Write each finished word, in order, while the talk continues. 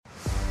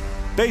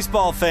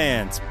Baseball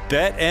fans,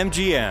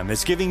 BetMGM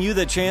is giving you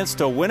the chance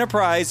to win a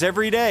prize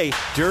every day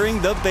during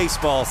the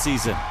baseball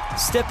season.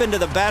 Step into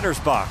the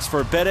batter's box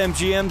for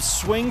BetMGM's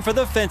Swing for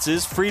the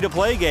Fences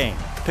free-to-play game.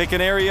 Pick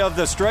an area of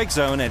the strike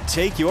zone and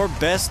take your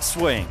best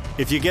swing.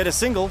 If you get a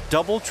single,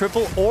 double,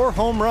 triple, or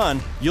home run,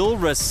 you'll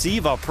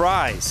receive a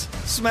prize.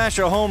 Smash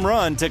a home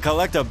run to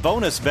collect a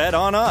bonus bet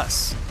on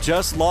us.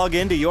 Just log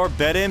into your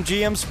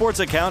BetMGM sports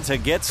account to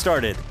get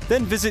started.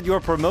 Then visit your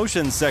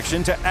promotions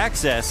section to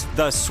access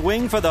the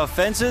Swing for the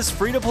Fences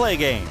free-to-play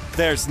game.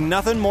 There's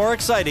nothing more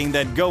exciting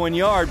than going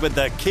yard with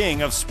the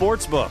king of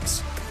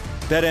sportsbooks.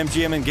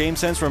 BetMGM and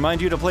GameSense remind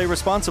you to play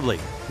responsibly.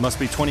 Must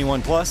be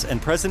 21 plus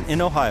and present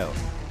in Ohio.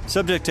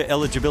 Subject to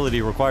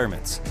eligibility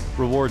requirements.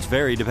 Rewards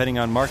vary depending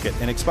on market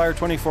and expire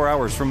 24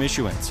 hours from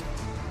issuance.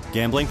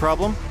 Gambling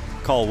problem?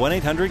 Call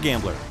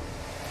 1-800-GAMBLER.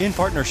 In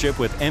partnership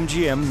with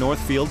MGM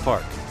Northfield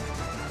Park.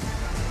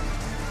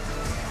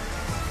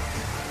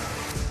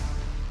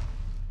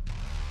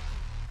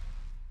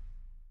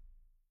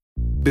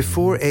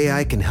 Before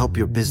AI can help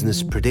your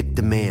business predict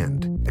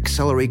demand,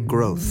 accelerate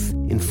growth,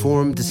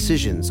 inform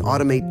decisions,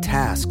 automate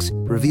tasks,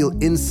 reveal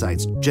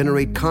insights,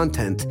 generate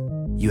content,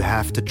 you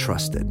have to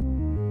trust it.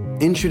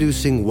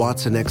 Introducing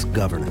watsonx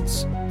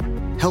Governance,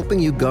 helping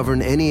you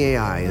govern any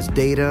AI as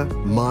data,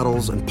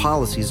 models, and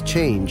policies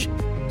change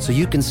so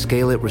you can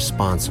scale it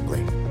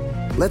responsibly.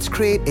 Let's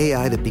create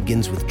AI that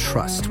begins with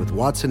trust with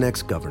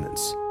watsonx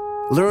Governance.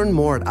 Learn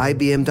more at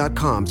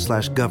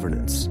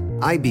ibm.com/governance.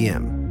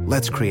 IBM,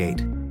 let's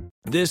create.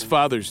 This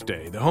Father's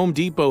Day, the Home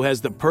Depot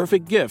has the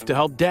perfect gift to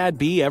help Dad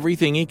be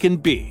everything he can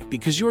be,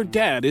 because your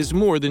dad is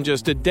more than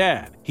just a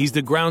dad. He's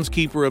the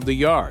groundskeeper of the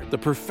yard, the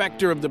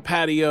perfecter of the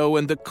patio,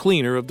 and the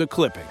cleaner of the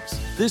clippings.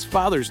 This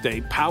Father's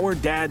Day, power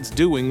Dad's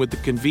doing with the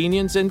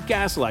convenience and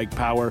gas-like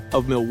power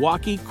of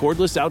Milwaukee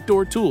cordless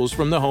outdoor tools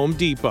from the Home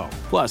Depot.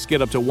 Plus,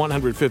 get up to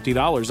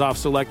 $150 off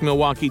select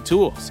Milwaukee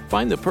tools.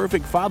 Find the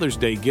perfect Father's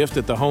Day gift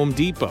at the Home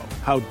Depot.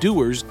 How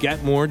doers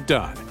get more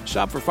done.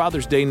 Shop for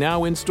Father's Day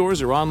now in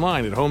stores or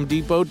online at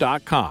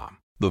homedepot.com.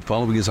 The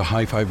following is a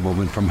high-five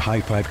moment from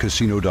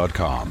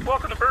highfivecasino.com.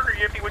 Welcome to Burger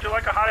Yippee. Would you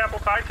like a hot apple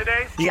pie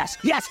today? Yes,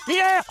 yeah,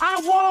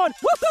 I won!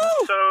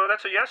 Woohoo! So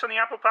that's a yes on the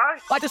apple pie?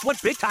 I just went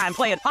big time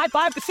playing High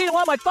Five Casino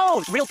on my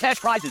phone. Real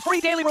cash prizes,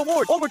 free daily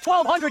rewards, over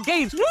 1,200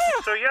 games. Yeah!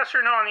 So yes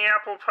or no on the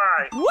apple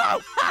pie?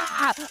 Whoa!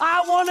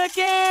 I won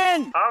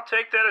again! I'll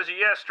take that as a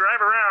yes.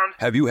 Drive around.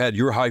 Have you had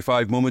your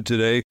high-five moment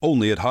today?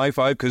 Only at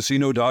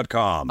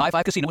highfivecasino.com. High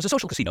Five Casino is a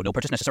social casino. No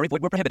purchase necessary.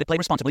 Void where prohibited. Play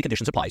responsibly.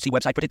 Conditions apply. See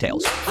website for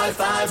details. High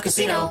Five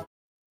Casino.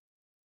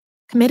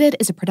 Committed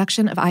is a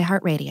production of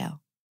iHeartRadio.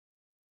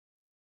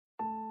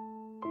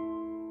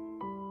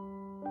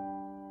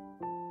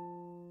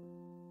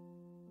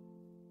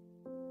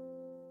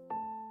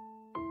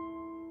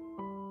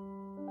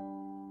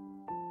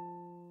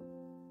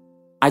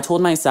 I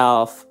told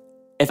myself,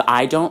 if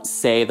I don't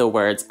say the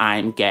words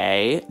I'm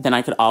gay, then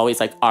I could always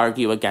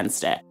argue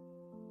against it.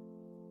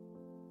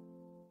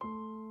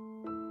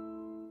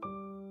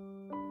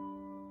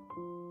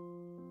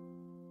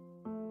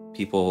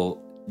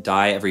 People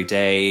die every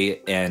day,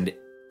 and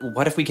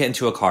what if we get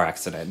into a car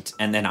accident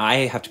and then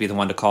I have to be the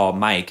one to call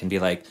Mike and be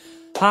like,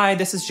 hi,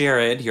 this is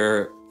Jared,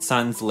 your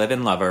son's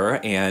live-in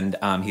lover, and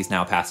he's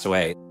now passed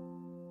away.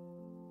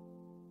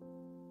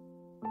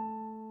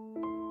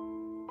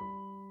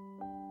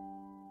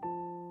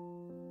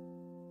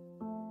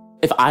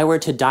 If I were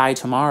to die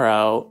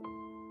tomorrow,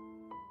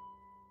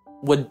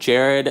 would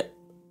Jared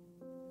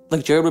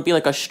would be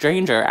like a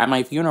stranger at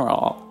my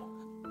funeral.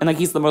 And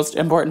he's the most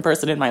important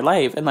person in my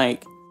life. And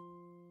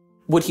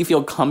would he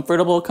feel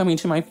comfortable coming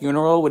to my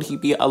funeral? Would he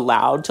be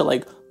allowed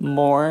to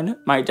mourn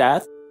my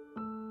death?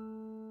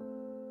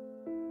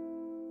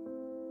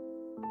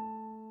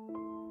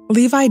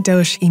 Levi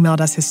Dosh emailed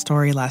us his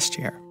story last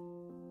year.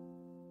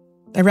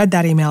 I read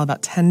that email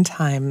about 10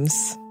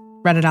 times,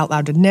 read it out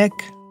loud to Nick,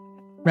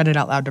 read it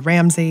out loud to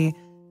Ramsey,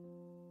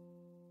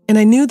 and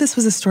I knew this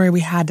was a story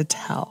we had to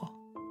tell.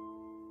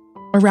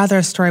 Or rather,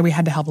 a story we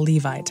had to help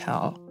Levi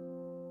tell.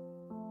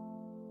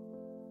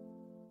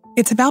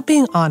 It's about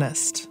being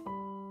honest,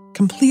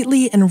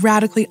 completely and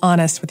radically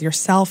honest with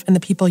yourself and the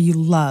people you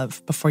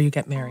love before you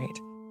get married.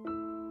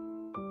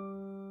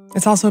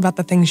 It's also about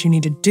the things you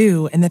need to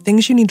do and the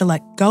things you need to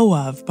let go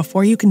of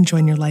before you can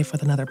join your life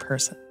with another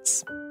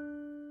person's.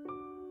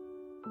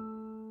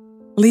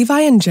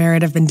 Levi and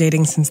Jared have been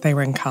dating since they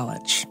were in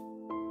college.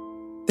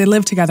 They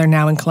live together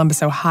now in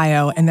Columbus,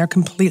 Ohio, and they're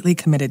completely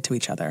committed to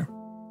each other.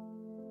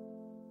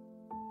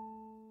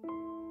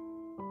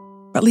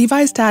 But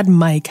Levi's dad,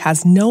 Mike,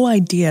 has no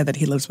idea that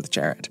he lives with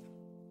Jared.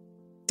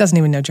 Doesn't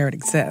even know Jared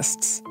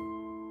exists.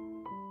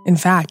 In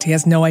fact, he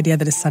has no idea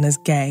that his son is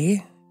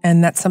gay,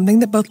 and that's something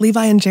that both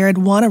Levi and Jared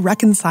want to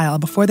reconcile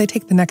before they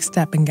take the next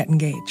step and get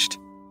engaged.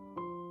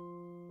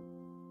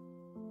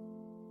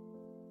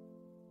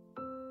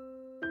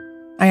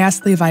 I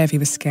asked Levi if he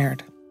was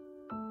scared.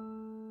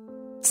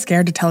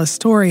 Scared to tell his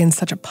story in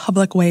such a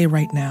public way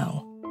right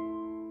now.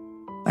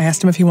 I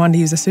asked him if he wanted to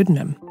use a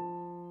pseudonym.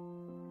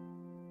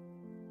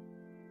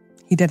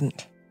 He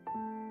didn't.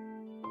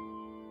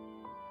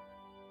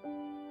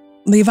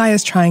 Levi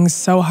is trying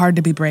so hard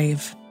to be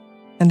brave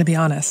and to be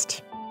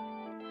honest.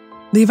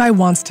 Levi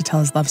wants to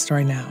tell his love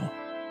story now.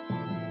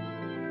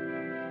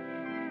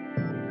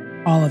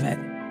 All of it.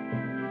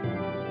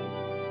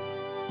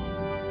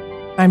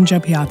 I'm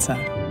Jo Piazza.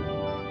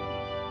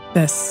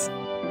 This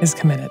is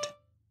Committed.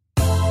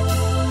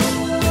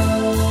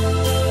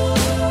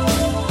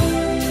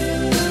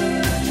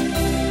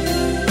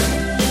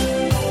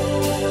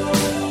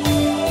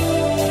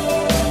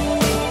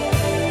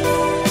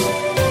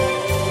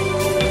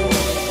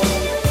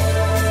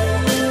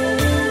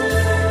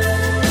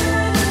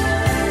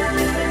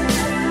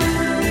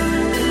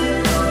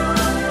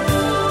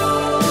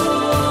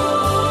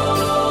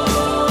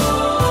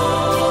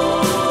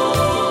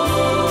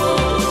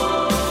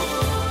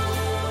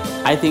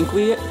 I think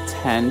we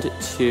tend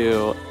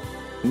to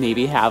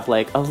maybe have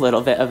like a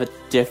little bit of a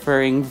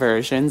differing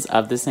versions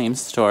of the same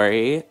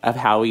story of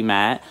how we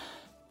met,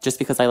 just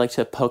because I like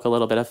to poke a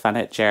little bit of fun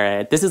at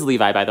Jared. This is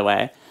Levi, by the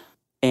way.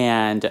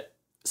 And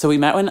so we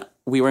met when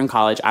we were in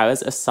college. I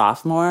was a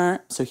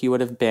sophomore, so he would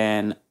have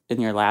been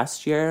in your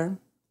last year,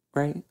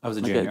 right? I was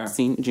a like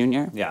junior.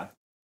 Junior? Yeah.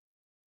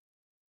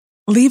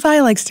 Levi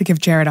likes to give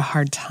Jared a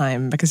hard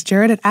time because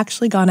Jared had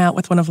actually gone out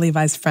with one of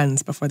Levi's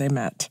friends before they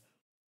met.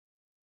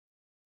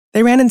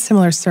 They ran in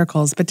similar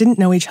circles but didn't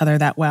know each other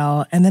that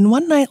well, and then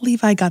one night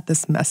Levi got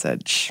this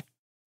message.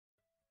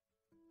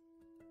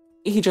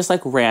 He just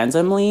like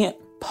randomly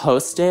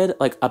posted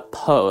like a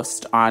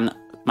post on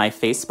my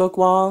Facebook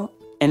wall,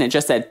 and it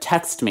just said,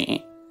 "Text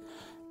me."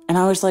 And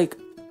I was like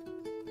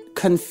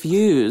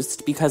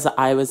confused because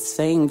I was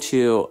saying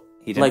to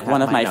like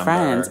one of my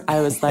friends,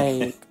 I was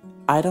like,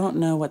 I don't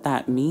know what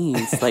that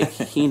means. Like,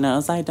 he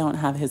knows I don't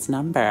have his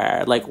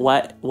number. Like,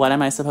 what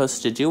am I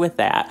supposed to do with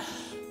that?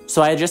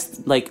 So I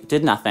just, like,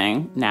 did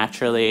nothing,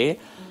 naturally.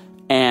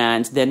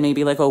 And then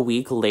maybe, like, a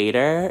week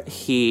later,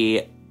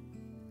 he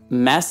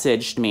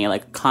messaged me,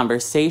 like,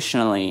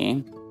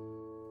 conversationally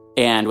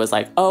and was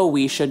like, oh,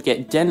 we should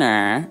get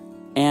dinner.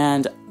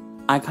 And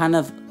I kind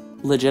of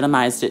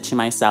legitimized it to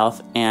myself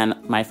and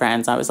my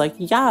friends. I was like,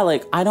 yeah,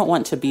 like, I don't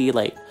want to be,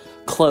 like,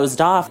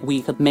 closed off.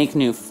 We could make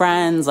new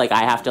friends. Like,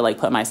 I have to, like,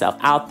 put myself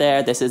out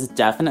there. This is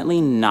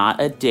definitely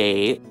not a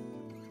date.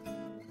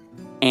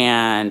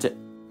 And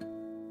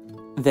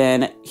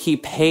then he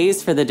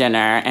pays for the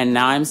dinner, and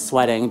now I'm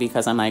sweating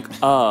because I'm like,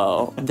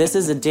 oh, this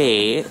is a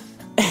date.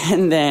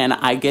 And then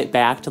I get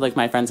back to, like,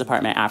 my friend's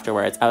apartment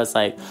afterwards. I was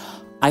like,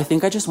 I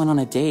think I just went on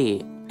a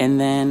date. And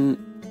then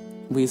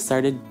we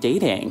started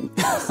dating.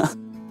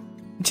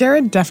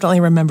 Jared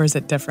definitely remembers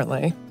it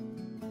differently.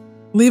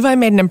 Levi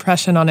made an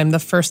impression on him the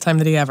first time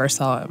that he ever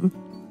saw him.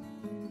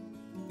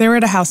 They were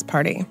at a house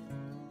party.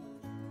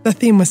 The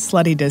theme was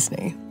Slutty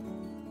Disney.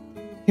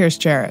 Here's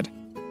Jared.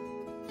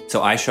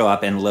 So I show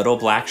up in little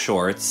black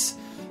shorts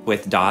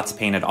with dots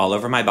painted all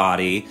over my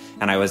body,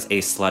 and I was a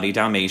slutty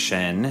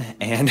Dalmatian,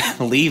 and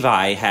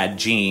Levi had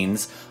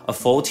jeans, a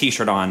full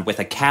t-shirt on with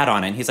a cat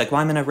on it, and he's like,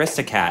 well, I'm an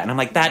Aristocat. And I'm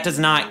like, that does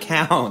not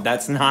count.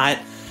 That's not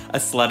a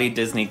slutty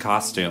Disney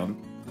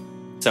costume.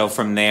 So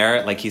from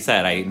there, like he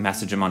said, I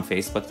messaged him on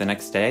Facebook the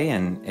next day,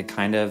 and it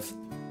kind of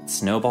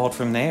snowballed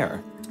from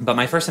there. But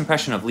my first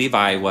impression of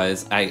Levi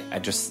was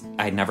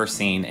I'd never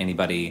seen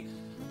anybody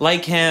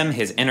like him.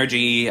 His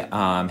energy,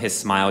 his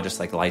smile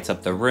just like lights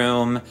up the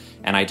room.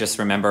 And I just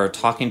remember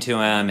talking to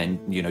him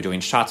and, you know,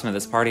 doing shots at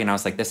this party. And I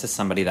was like, this is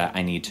somebody that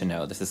I need to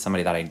know. This is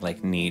somebody that I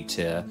like need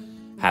to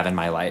have in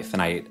my life.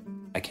 And I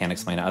can't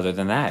explain it other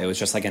than that. It was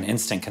just like an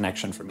instant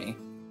connection for me.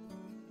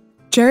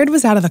 Jared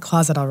was out of the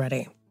closet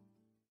already.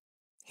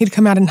 He'd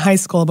come out in high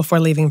school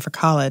before leaving for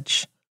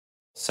college.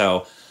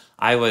 So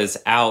I was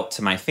out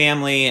to my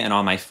family and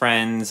all my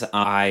friends.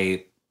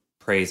 I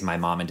praise my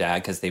mom and dad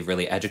because they've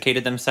really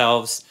educated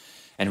themselves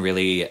and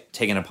really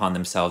taken upon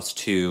themselves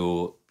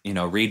to, you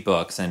know, read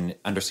books and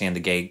understand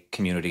the gay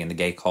community and the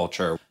gay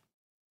culture.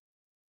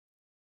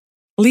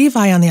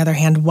 Levi, on the other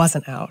hand,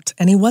 wasn't out,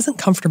 and he wasn't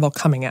comfortable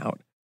coming out.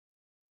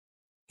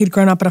 He'd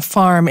grown up at a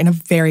farm in a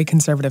very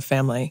conservative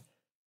family.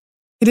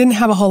 He didn't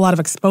have a whole lot of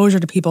exposure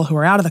to people who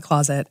were out of the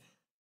closet,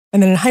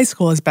 and then in high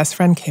school, his best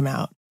friend came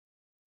out.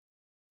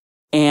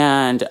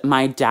 And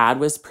my dad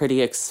was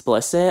pretty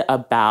explicit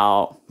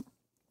about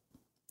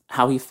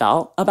how he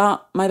felt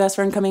about my best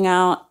friend coming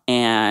out.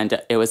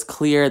 And it was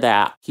clear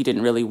that he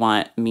didn't really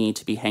want me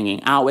to be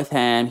hanging out with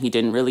him. He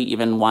didn't really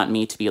even want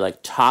me to be like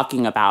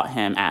talking about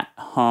him at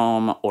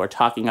home or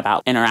talking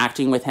about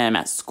interacting with him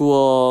at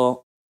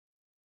school.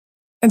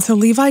 And so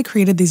Levi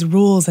created these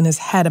rules in his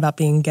head about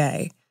being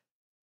gay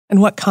and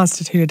what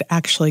constituted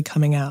actually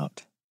coming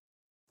out.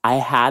 I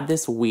had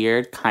this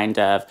weird kind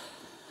of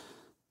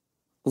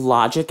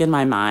logic in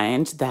my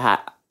mind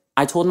that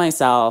I told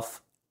myself,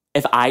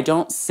 if I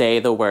don't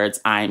say the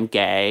words I'm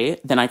gay,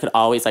 then I could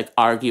always like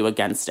argue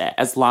against it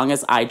as long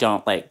as I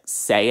don't like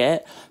say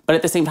it. But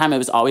at the same time, it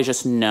was always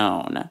just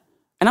known.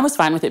 And I was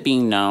fine with it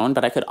being known,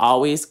 but I could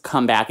always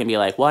come back and be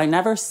like, well, I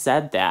never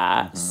said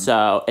that. Mm-hmm.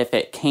 So if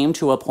it came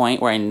to a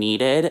point where I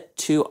needed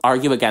to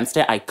argue against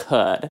it, I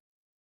could.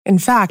 In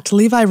fact,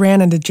 Levi ran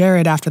into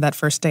Jared after that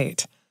first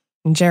date.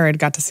 And Jared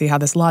got to see how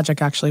this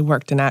logic actually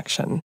worked in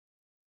action.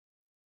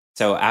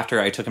 So after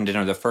I took him to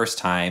dinner the first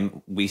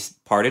time, we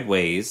parted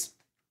ways.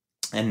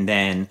 And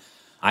then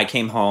I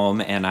came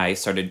home and I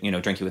started,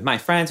 drinking with my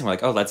friends. And we're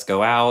like, oh, let's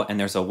go out. And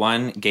there's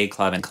one gay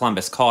club in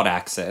Columbus called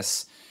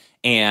Axis.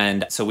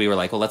 And so we were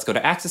like, well, let's go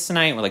to Axis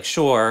tonight. And we're like,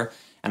 sure.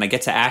 And I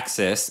get to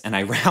Axis and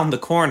I round the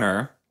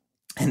corner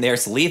and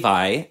there's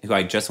Levi, who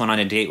I just went on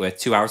a date with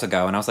 2 hours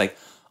ago. And I was like,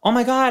 oh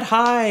my God,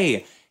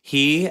 hi.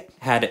 He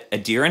had a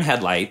deer in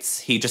headlights.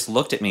 He just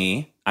looked at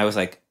me. I was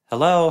like,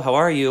 hello, how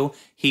are you?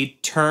 He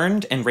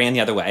turned and ran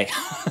the other way.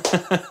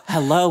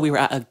 Hello, we were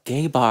at a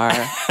gay bar.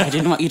 I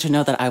didn't want you to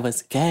know that I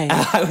was gay.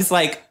 I was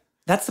like,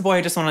 that's the boy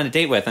I just went on a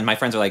date with. And my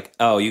friends are like,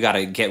 oh, you got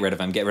to get rid of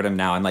him. Get rid of him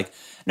now. I'm like,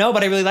 no,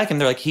 but I really like him.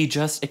 They're like, he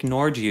just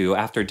ignored you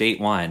after date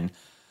 1.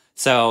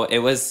 So it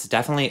was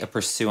definitely a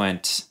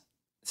pursuant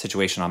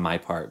situation on my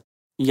part.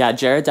 Yeah,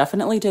 Jared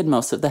definitely did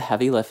most of the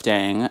heavy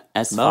lifting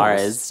as far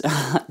as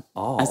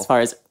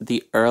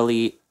the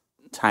early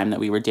time that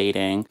we were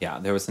dating. Yeah,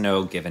 there was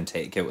no give and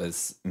take. It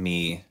was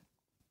me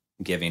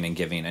giving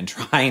and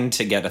trying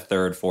to get a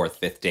 3rd, 4th,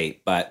 5th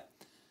date. But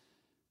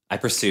I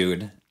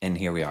pursued, and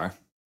here we are.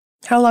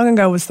 How long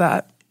ago was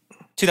that?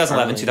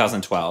 2011,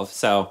 2012.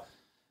 So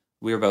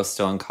we were both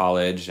still in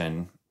college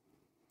and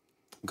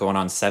going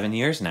on 7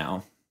 years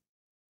now.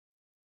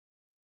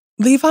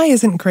 Levi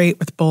isn't great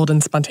with bold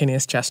and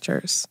spontaneous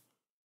gestures.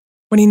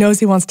 When he knows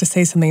he wants to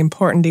say something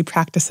important, he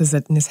practices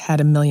it in his head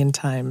 1,000,000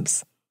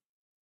 times.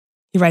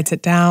 He writes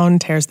it down,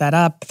 tears that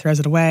up, throws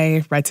it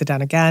away, writes it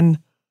down again.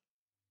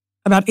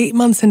 About 8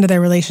 months into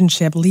their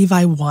relationship,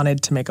 Levi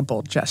wanted to make a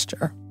bold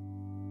gesture.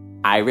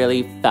 I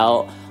really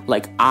felt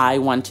like I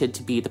wanted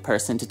to be the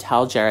person to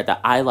tell Jared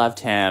that I loved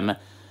him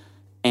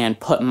and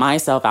put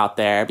myself out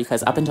there,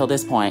 because up until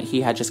this point,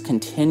 he had just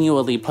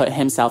continually put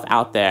himself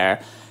out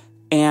there.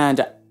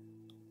 And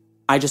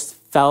I just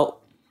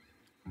felt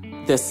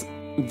this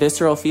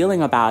visceral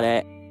feeling about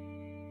it.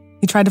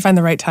 He tried to find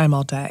the right time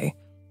all day,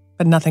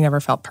 but nothing ever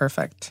felt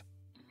perfect.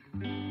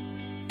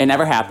 It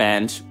never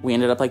happened. We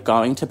ended up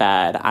going to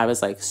bed. I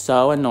was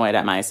so annoyed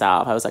at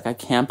myself. I was like, I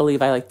can't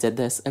believe I did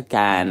this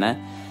again.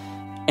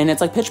 And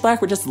it's pitch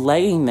black. We're just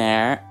laying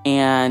there.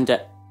 And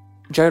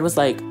Jared was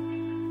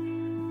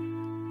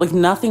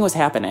nothing was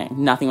happening.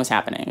 Nothing was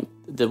happening.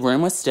 The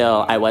room was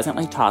still. I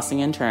wasn't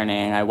tossing and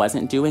turning. I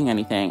wasn't doing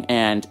anything.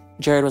 And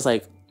Jared was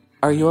like,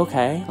 are you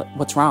okay?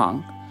 What's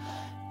wrong?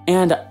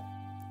 And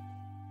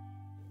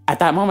at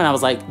that moment, I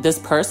was like, this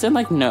person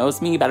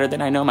knows me better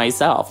than I know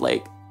myself.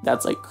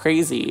 That's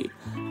crazy.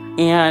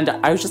 And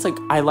I was just like,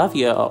 I love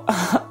you.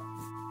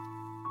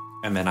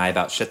 And then I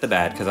about shit the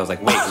bed because I was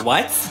like, wait,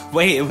 what?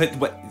 Wait,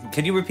 what?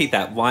 Can you repeat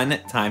that one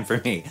time for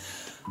me?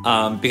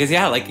 Because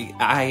yeah,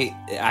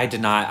 I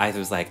did not, I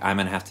was like, I'm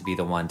going to have to be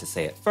the one to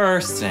say it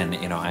first. And,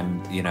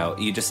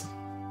 you just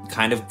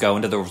kind of go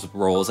into the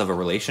roles of a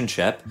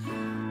relationship.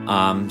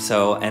 And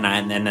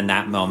in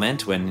that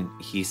moment when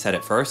he said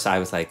it first, I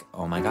was like,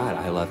 oh my God,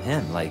 I love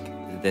him.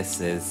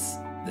 This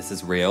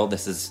is real.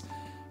 This is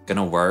going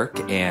to work.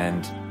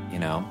 And,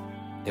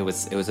 it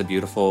was a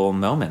beautiful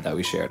moment that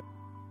we shared.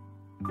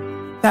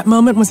 That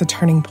moment was a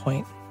turning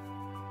point.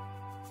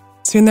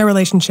 Soon their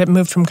relationship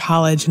moved from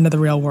college into the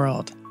real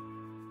world.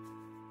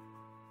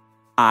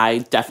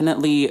 I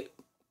definitely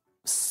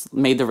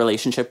made the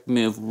relationship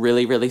move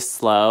really, really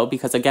slow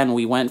because, again,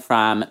 we went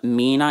from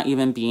me not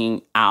even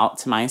being out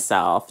to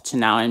myself to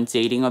now I'm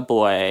dating a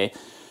boy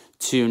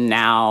to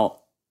now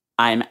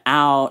I'm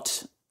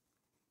out.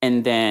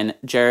 And then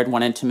Jared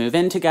wanted to move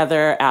in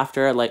together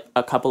after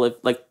a couple of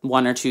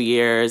 1 or 2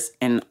 years.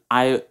 And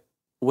I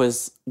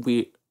was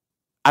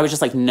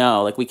just like,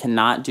 no, we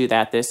cannot do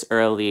that this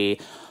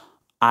early.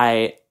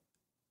 I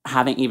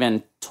haven't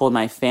even told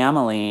my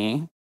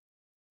family.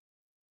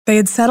 They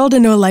had settled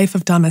into a life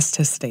of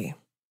domesticity,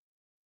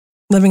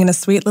 living in a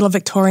sweet little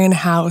Victorian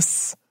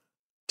house.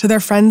 To their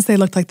friends, they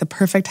looked like the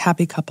perfect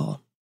happy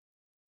couple.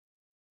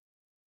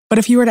 But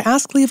if you were to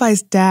ask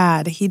Levi's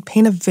dad, he'd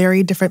paint a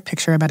very different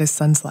picture about his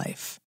son's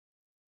life.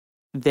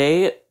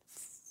 They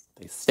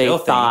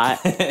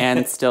thought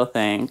and still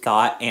think.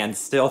 Thought and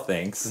still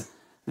thinks.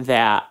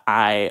 That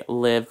I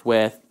live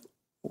with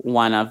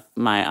one of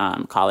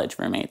my college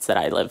roommates that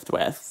I lived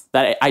with.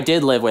 That I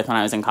did live with when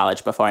I was in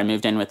college before I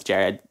moved in with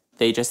Jared.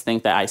 They just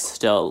think that I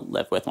still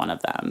live with one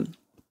of them.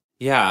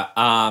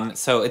 Yeah.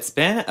 So it's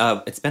been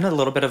a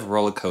little bit of a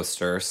roller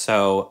coaster.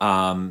 So,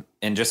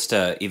 and just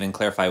to even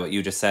clarify what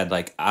you just said,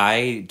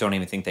 I don't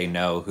even think they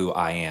know who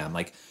I am.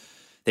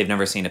 They've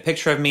never seen a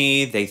picture of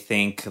me. They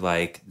think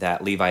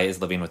that Levi is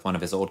living with one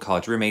of his old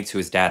college roommates who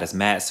his dad has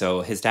met.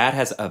 So his dad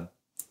has a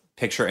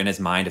picture in his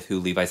mind of who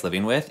Levi's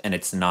living with, and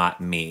it's not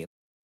me.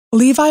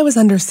 Levi was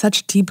under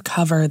such deep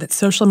cover that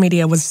social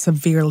media was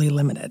severely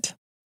limited.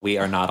 We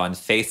are not on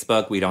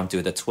Facebook. We don't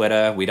do the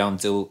Twitter. We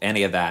don't do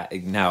any of that.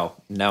 No.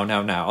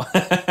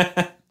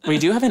 We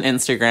do have an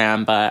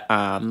Instagram, but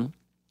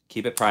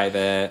keep it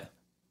private.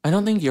 I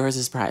don't think yours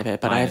is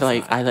private, but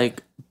I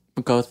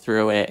go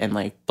through it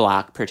and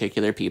block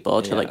particular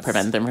people to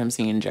prevent them from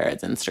seeing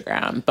Jared's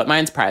Instagram. But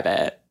mine's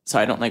private. So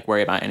I don't like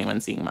worry about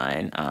anyone seeing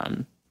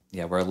mine.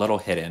 Yeah, we're a little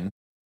hidden.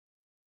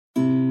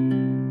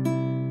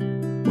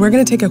 We're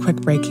going to take a quick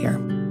break here.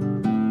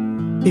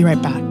 Be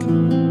right back.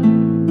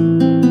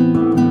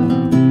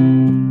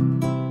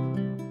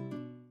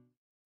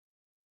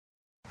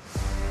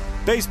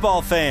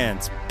 Baseball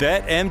fans,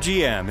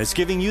 BetMGM is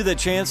giving you the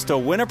chance to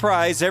win a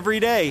prize every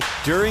day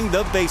during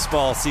the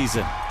baseball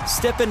season.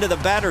 Step into the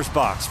batter's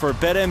box for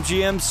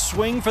BetMGM's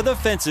Swing for the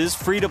Fences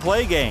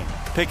free-to-play game.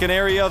 Pick an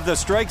area of the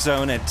strike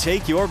zone and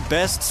take your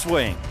best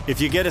swing. If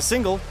you get a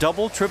single,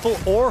 double, triple,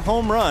 or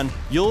home run,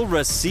 you'll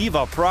receive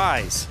a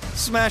prize.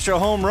 Smash a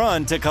home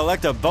run to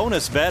collect a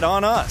bonus bet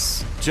on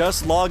us.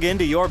 Just log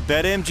into your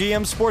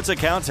BetMGM sports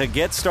account to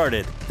get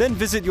started. Then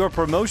visit your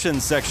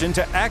promotions section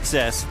to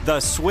access the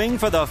Swing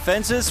for the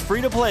Fences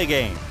free-to-play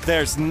game.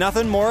 There's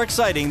nothing more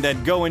exciting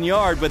than going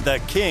yard with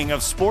the king of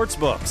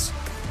sportsbooks.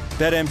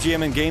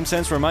 BetMGM and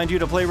GameSense remind you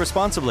to play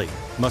responsibly.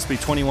 Must be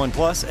 21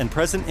 plus and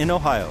present in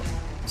Ohio.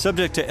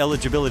 Subject to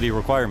eligibility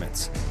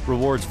requirements.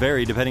 Rewards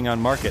vary depending on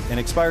market and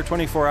expire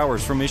 24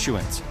 hours from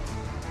issuance.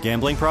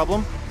 Gambling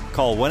problem?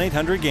 Call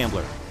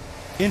 1-800-GAMBLER.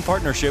 In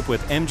partnership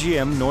with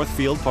MGM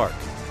Northfield Park.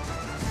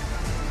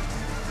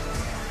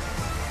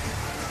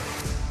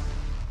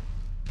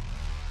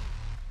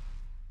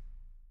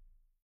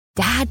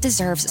 Dad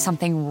deserves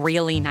something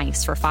really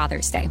nice for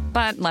Father's Day,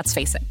 but let's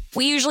face it,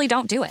 we usually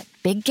don't do it.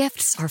 Big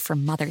gifts are for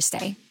Mother's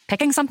Day.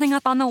 Picking something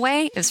up on the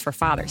way is for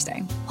Father's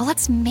Day. Well,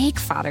 let's make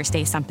Father's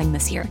Day something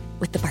this year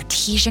with the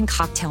Bartesian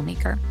Cocktail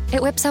Maker. It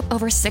whips up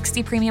over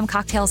 60 premium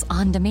cocktails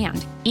on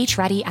demand, each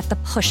ready at the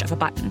push of a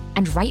button.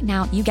 And right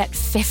now, you get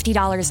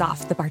 $50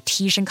 off the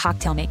Bartesian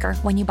Cocktail Maker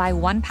when you buy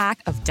one pack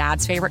of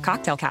Dad's favorite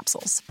cocktail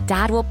capsules.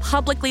 Dad will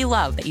publicly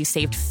love that you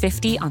saved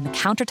 $50 on the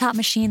countertop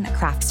machine that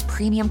crafts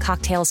premium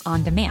cocktails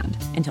on demand.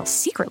 And he'll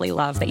secretly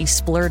love that you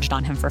splurged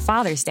on him for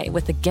Father's Day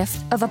with the gift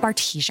of a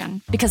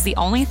Bartesian. Because the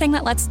only thing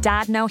that lets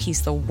Dad know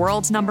he's the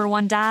world's number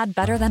one dad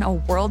better than a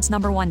world's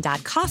number one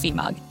dad coffee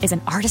mug is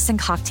an artisan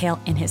cocktail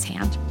in his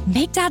hand.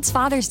 Make Dad's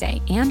Father's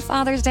Day and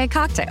Father's Day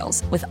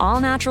cocktails with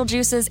all natural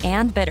juices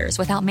and bitters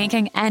without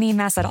making any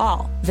mess at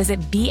all.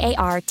 Visit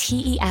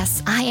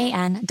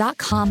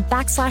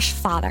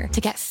BARTESIAN.com/father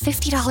to get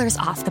 $50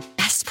 off the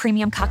best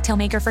premium cocktail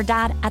maker for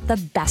Dad at the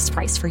best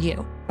price for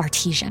you.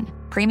 Bartesian.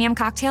 Premium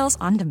cocktails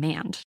on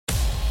demand.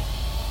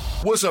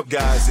 What's up,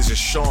 guys? This is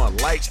Sean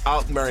Lights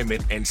Out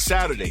Merriman, and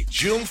Saturday,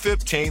 June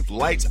 15th,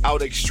 Lights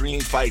Out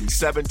Extreme Fighting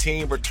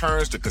 17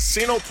 returns to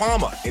Casino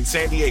Palma in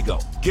San Diego.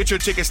 Get your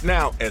tickets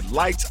now at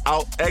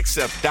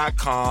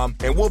lightsoutxf.com,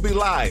 and we'll be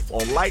live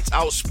on Lights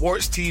Out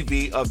Sports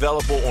TV,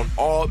 available on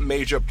all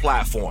major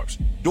platforms.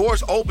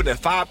 Doors open at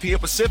 5 p.m.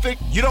 Pacific.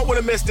 You don't want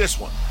to miss this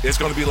one. It's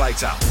going to be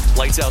lights out.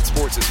 Lights Out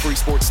Sports is free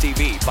sports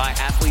TV by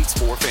athletes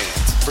for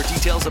fans. For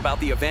details about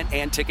the event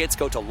and tickets,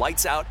 go to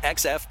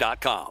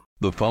lightsoutxf.com.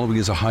 The following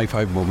is a high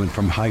five moment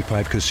from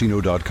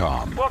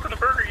highfivecasino.com. Welcome to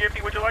Burger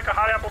Yippee. Would you like a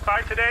hot apple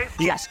pie today?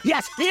 Yes,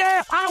 yeah,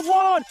 I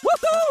won!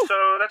 Woohoo!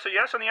 So that's a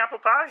yes on the apple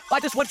pie?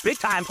 I just went big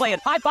time playing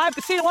High Five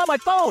Casino on my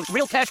phone.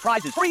 Real cash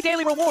prizes, free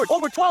daily rewards,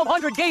 over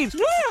 1,200 games.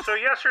 Yeah! So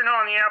yes or no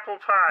on the apple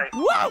pie?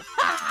 Whoa!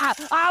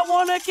 I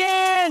won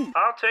again!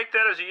 I'll take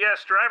that as a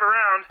yes. Drive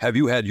around. Have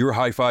you had your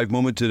high five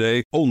moment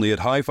today? Only at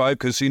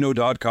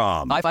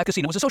highfivecasino.com. High Five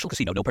Casino is a social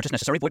casino. No purchase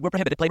necessary. Void where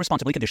prohibited. Play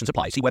responsibly. Conditions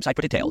apply. See website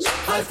for details.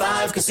 High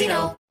Five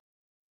Casino.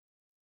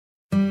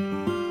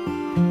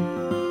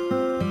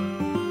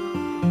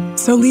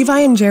 So Levi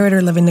and Jared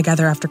are living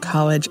together after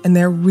college, and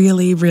they're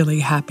really,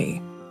 really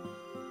happy.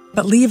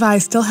 But Levi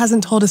still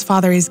hasn't told his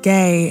father he's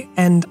gay,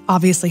 and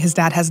obviously his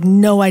dad has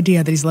no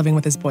idea that he's living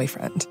with his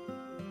boyfriend.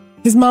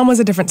 His mom was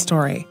a different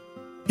story.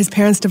 His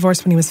parents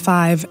divorced when he was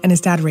 5, and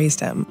his dad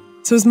raised him.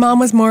 So his mom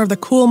was more of the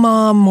cool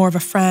mom, more of a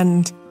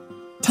friend.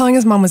 Telling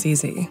his mom was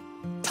easy.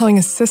 Telling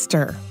his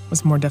sister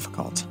was more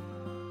difficult.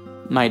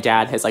 My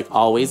dad has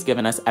always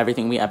given us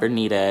everything we ever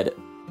needed.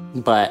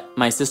 But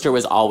my sister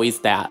was always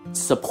that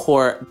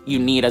support you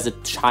need as a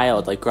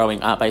child. Growing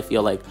up, I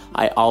feel like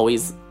I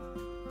always,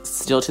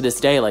 still to this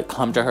day,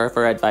 come to her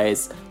for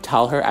advice,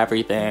 tell her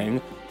everything.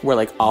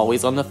 We're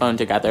always on the phone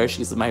together.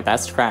 She's my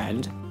best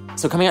friend.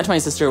 So coming out to my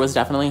sister was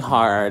definitely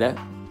hard.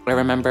 I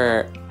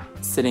remember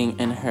sitting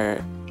in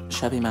her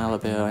Chevy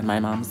Malibu in my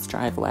mom's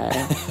driveway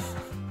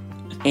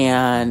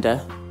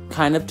and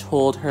kind of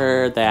told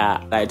her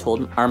that I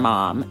told our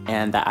mom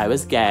and that I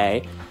was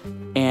gay.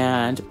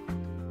 And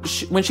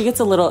when she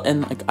gets a little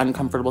in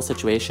uncomfortable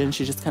situation,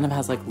 she just kind of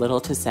has little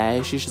to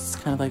say. She's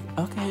just kind of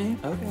okay.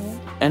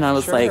 And I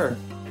was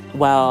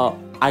well,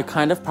 I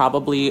kind of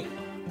probably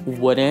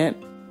wouldn't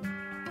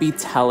be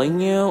telling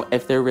you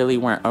if there really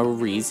weren't a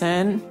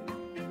reason.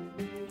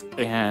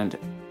 And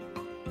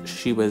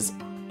she was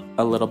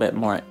a little bit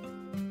more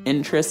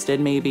interested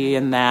maybe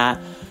in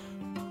that.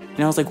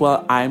 And I was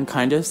well, I'm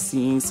kind of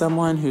seeing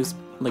someone who's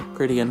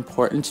pretty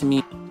important to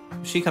me.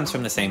 She comes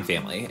from the same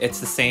family.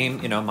 It's the same,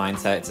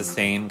 mindset. It's the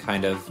same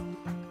kind of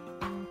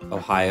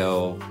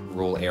Ohio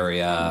rural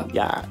area.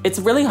 Yeah. It's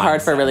really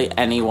hard for really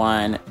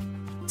anyone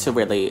to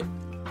really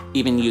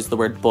even use the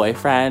word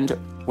boyfriend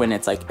when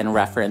it's in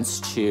reference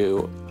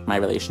to my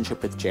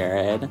relationship with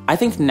Jared. I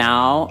think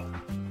now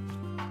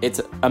it's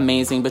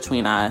amazing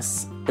between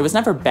us. It was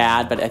never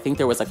bad, but I think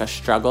there was like a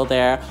struggle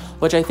there,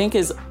 which I think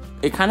is,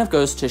 it kind of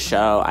goes to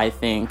show, I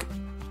think,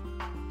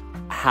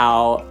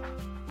 how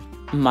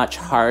much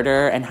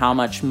harder and how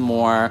much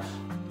more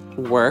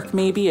work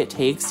maybe it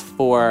takes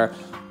for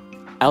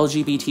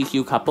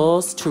LGBTQ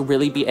couples to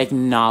really be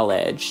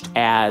acknowledged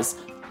as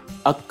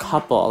a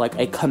couple, like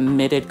a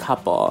committed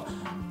couple.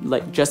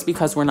 Like, just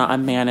because we're not a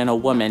man and a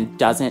woman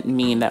doesn't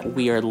mean that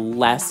we are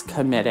less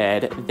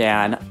committed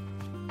than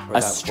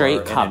a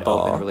straight couple. In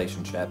an open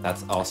relationship.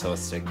 That's also a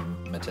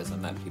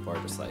stigmatism that people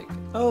are just like,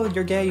 oh,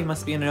 you're gay, you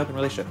must be in an open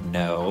relationship.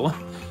 No,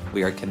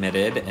 we are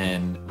committed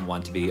and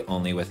want to be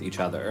only with each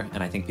other.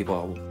 And I think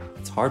people,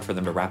 it's hard for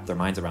them to wrap their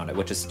minds around it,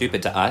 which is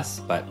stupid to us,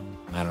 but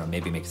I don't know,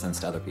 maybe makes sense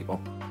to other people.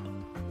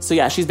 So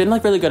yeah, she's been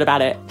like really good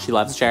about it. She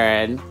loves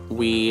Jared.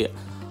 We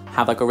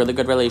have like a really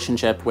good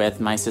relationship with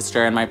my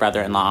sister and my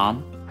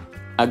brother-in-law.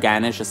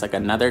 Again, it's just like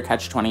another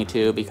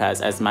catch-22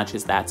 because as much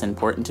as that's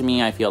important to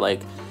me, I feel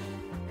like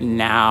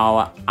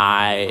now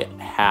I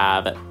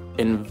have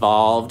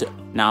involved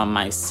now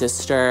my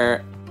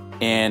sister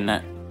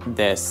in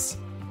this.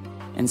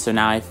 And so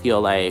now I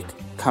feel like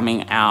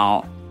coming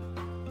out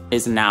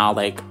is now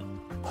like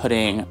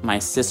putting my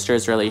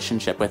sister's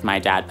relationship with my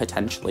dad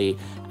potentially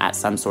at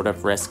some sort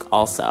of risk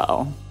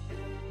also.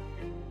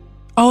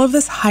 All of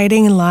this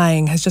hiding and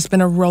lying has just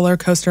been a roller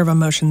coaster of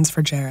emotions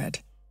for Jared.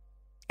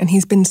 And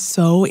he's been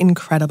so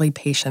incredibly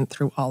patient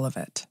through all of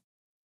it.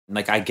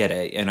 Like, I get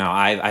it. You know,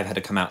 I've had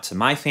to come out to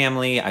my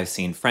family. I've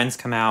seen friends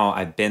come out.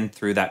 I've been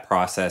through that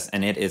process,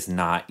 and it is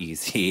not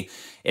easy.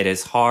 It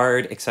is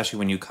hard, especially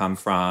when you come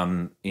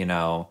from, you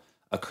know,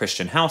 a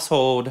Christian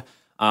household.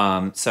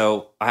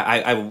 So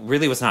I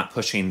really was not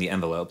pushing the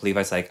envelope.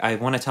 Levi's like, I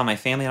want to tell my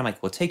family. And I'm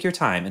like, well, take your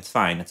time. It's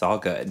fine. It's all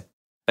good.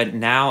 But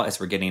now as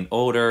we're getting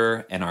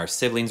older and our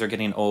siblings are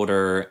getting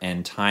older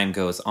and time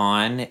goes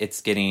on,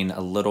 it's getting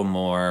a little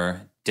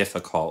more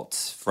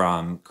difficult.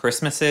 From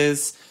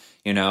Christmases,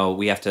 you know,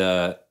 we have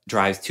to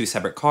drive 2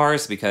 separate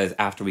cars because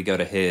after we go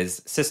to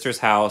his sister's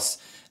house,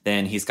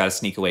 then he's got to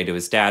sneak away to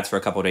his dad's for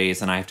a couple of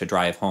days and I have to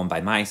drive home by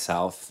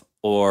myself.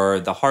 Or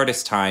the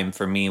hardest time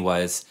for me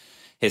was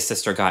his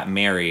sister got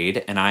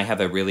married and I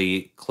have a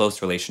really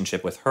close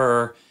relationship with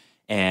her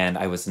and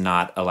I was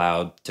not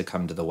allowed to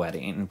come to the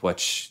wedding,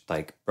 which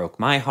like broke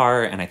my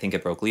heart and I think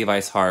it broke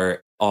Levi's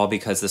heart, all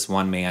because this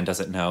one man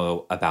doesn't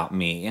know about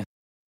me.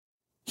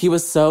 He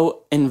was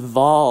so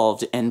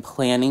involved in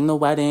planning the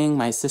wedding.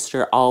 My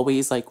sister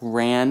always like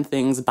ran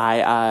things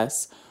by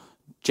us.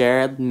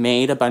 Jared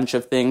made a bunch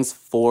of things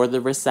for the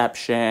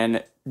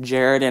reception.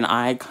 Jared and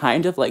I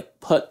kind of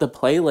like put the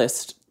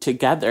playlist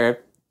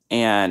together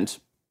and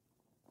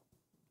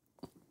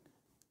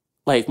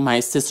like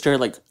my sister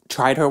like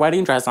tried her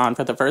wedding dress on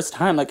for the first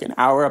time like in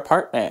our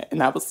apartment.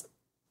 And that was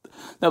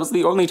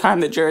the only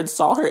time that Jared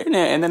saw her in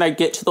it. And then I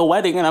get to the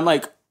wedding and I'm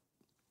like,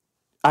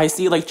 I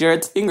see like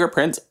Jared's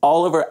fingerprints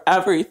all over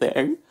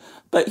everything,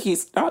 but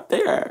he's not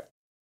there.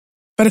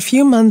 But a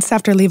few months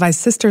after Levi's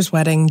sister's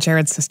wedding,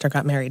 Jared's sister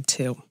got married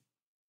too.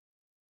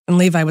 And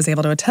Levi was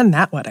able to attend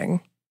that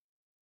wedding.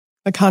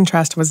 The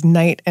contrast was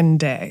night and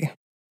day.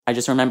 I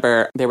just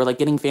remember they were like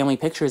getting family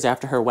pictures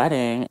after her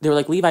wedding. They were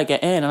like, Levi,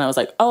 get in. And I was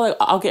like, oh,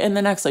 I'll get in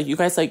the next. Like, you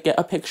guys like get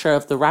a picture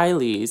of the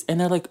Rileys. And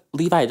they're like,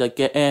 Levi, like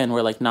get in.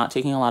 We're like not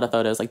taking a lot of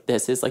photos. Like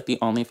this is like the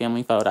only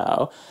family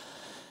photo.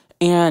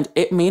 And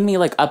it made me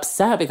like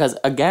upset because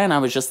again, I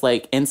was just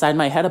like inside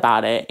my head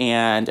about it.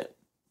 And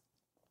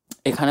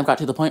it kind of got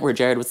to the point where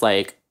Jared was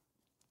like,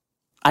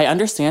 I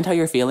understand how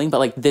you're feeling, but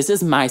like, this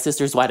is my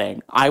sister's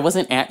wedding. I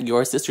wasn't at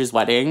your sister's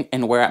wedding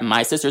and we're at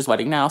my sister's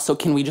wedding now. So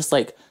can we just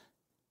like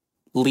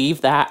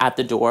leave that at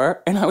the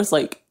door? And I was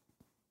like,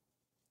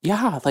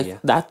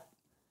 that,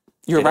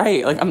 you're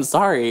right. Like, I'm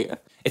sorry.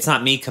 It's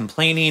not me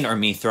complaining or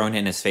me throwing it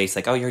in his face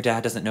like, oh, your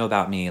dad doesn't know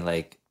about me.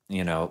 Like,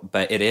 you know,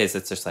 but it's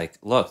just like,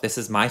 look, this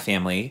is my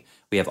family.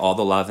 We have all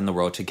the love in the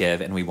world to give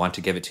and we want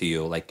to give it to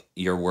you. Like,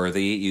 you're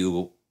worthy.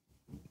 You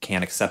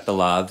can't accept the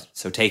love.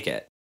 So take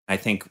it. I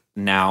think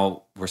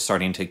now we're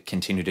starting to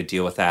continue to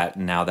deal with that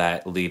now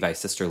that Levi's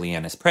sister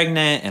Leanne is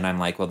pregnant. And I'm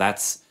like, well,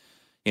 that's,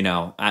 you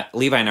know,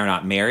 Levi and I are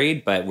not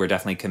married, but we're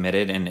definitely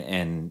committed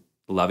and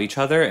love each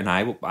other. And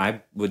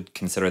I would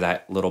consider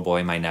that little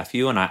boy my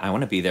nephew. And I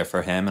want to be there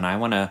for him. And I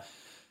want to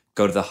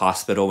go to the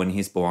hospital when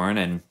he's born.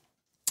 And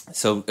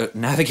so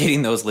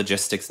navigating those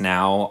logistics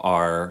now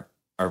are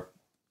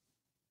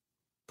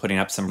putting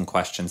up some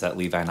questions that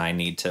Levi and I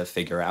need to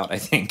figure out, I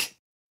think.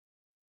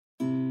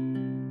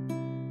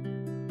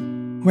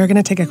 We're going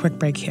to take a quick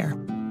break here.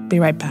 Be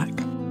right back.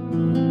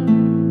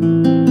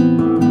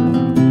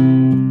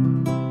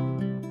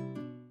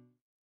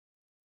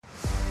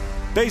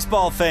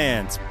 Baseball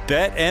fans,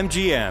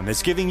 BetMGM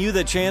is giving you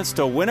the chance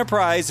to win a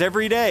prize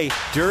every day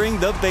during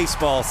the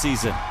baseball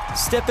season.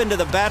 Step into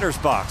the batter's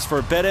box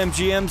for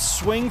BetMGM's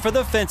Swing for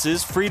the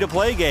Fences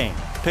free-to-play game.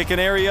 Pick an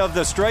area of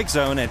the strike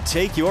zone and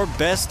take your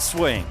best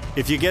swing.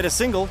 If you get a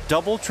single,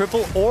 double,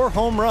 triple, or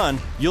home run,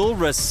 you'll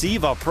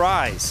receive a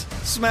prize.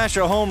 Smash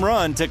a home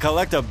run to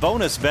collect a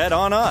bonus bet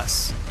on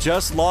us.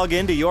 Just log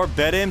into your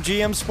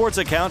BetMGM sports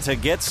account to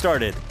get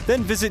started.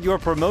 Then visit your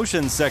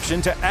promotions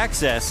section to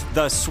access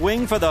the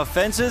Swing for the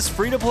Fences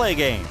free-to-play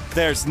game.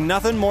 There's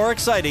nothing more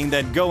exciting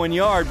than going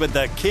yard with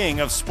the king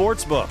of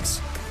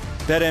sportsbooks.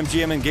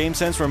 BetMGM and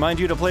GameSense remind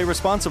you to play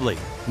responsibly.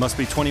 Must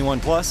be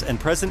 21 plus and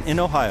present in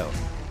Ohio.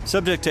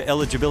 Subject to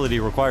eligibility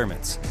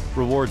requirements.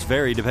 Rewards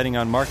vary depending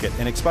on market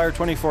and expire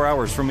 24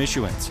 hours from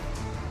issuance.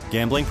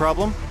 Gambling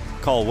problem?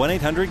 Call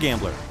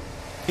 1-800-GAMBLER.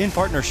 In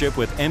partnership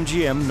with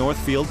MGM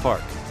Northfield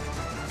Park.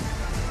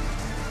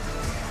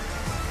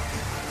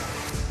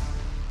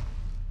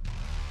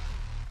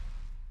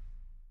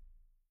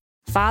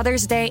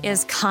 Father's Day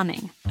is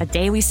coming, a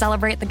day we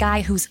celebrate the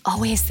guy who's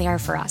always there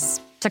for us.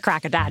 To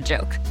crack a dad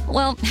joke.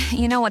 Well,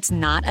 you know what's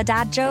not a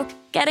dad joke?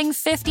 Getting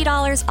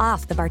 $50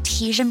 off the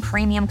Bartesian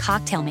Premium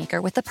Cocktail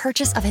Maker with the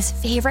purchase of his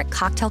favorite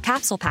cocktail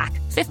capsule pack.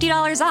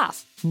 $50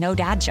 off. No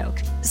dad joke.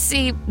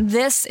 See,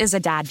 this is a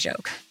dad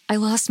joke. I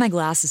lost my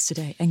glasses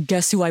today, and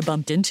guess who I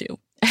bumped into?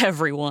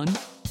 Everyone.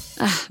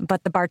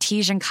 But the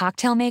Bartesian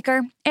Cocktail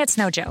Maker, it's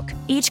no joke.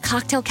 Each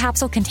cocktail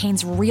capsule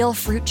contains real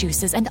fruit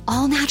juices and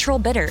all-natural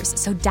bitters,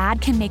 so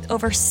Dad can make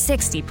over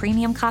 60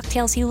 premium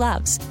cocktails he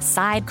loves.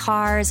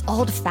 Sidecars,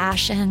 old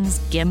fashions,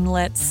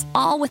 gimlets,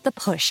 all with the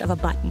push of a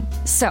button.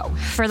 So,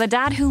 for the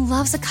dad who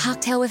loves a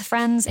cocktail with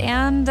friends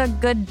and a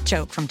good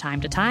joke from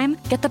time to time,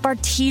 get the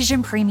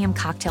Bartesian Premium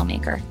Cocktail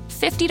Maker.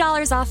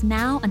 $50 off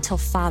now until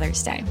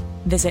Father's Day.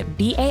 Visit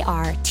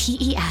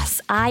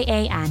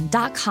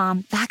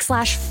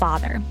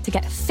BARTESIAN.com/father to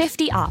get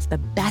 50 off the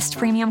best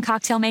premium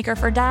cocktail maker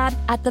for dad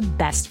at the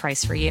best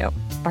price for you.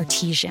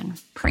 Bartesian.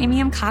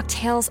 Premium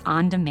cocktails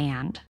on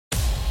demand.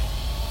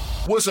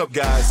 What's up,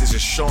 guys? This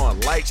is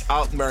Sean Lights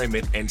Out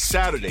Merriman, and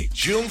Saturday,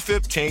 June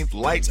 15th,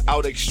 Lights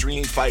Out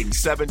Extreme Fighting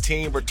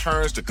 17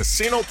 returns to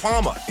Casino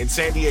Palma in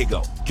San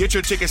Diego. Get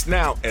your tickets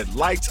now at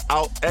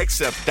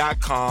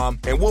lightsoutxf.com,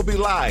 and we'll be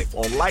live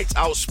on Lights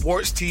Out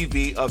Sports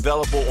TV,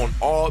 available on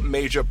all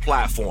major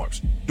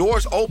platforms.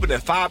 Doors open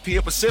at 5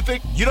 p.m.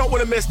 Pacific. You don't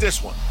want to miss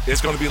this one.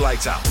 It's going to be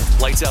Lights Out.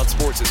 Lights Out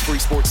Sports is free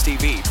sports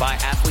TV by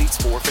athletes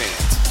for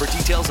fans. For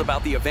details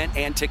about the event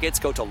and tickets,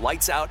 go to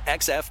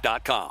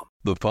lightsoutxf.com.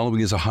 The following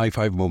is a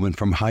high-five moment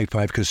from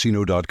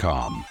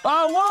highfivecasino.com.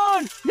 I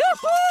won!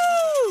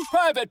 Yahoo!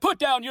 Private, put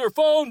down your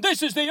phone.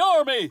 This is the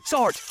Army.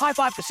 Sarge, High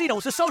Five Casino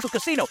is a social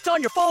casino. It's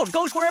on your phone.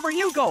 Goes wherever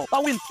you go. I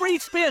win free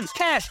spins,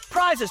 cash,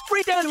 prizes,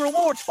 free daily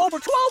rewards, over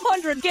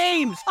 1,200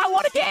 games. I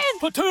won again.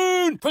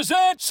 Platoon,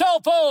 present cell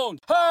phone.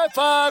 High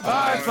Five.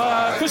 High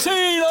Five.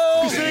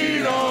 Casino.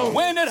 Casino.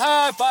 Win at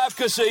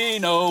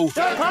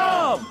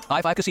highfivecasino.com.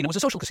 High Five Casino is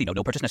a social casino.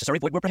 No purchase necessary.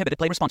 Void where prohibited.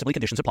 Play responsibly.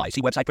 Conditions apply.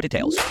 See website for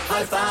details.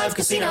 High Five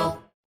Casino.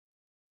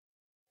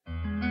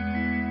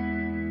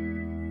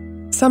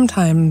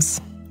 Sometimes,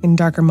 in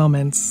darker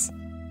moments,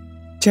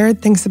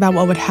 Jared thinks about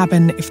what would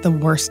happen if the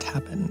worst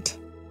happened.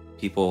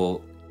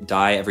 People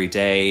die every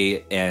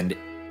day, and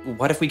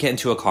what if we get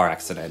into a car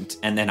accident?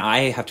 And then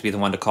I have to be the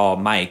one to call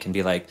Mike and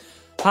be like,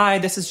 hi,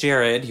 this is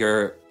Jared,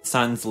 your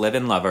son's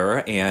live-in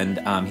lover,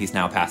 and he's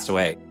now passed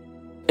away.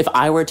 If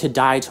I were to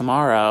die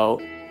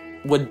tomorrow,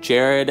 would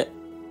Jared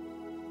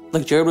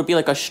would be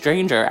like a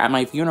stranger at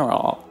my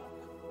funeral.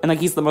 And like,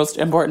 he's the most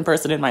important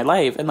person in my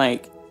life. And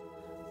like,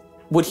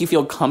 would he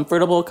feel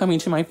comfortable coming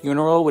to my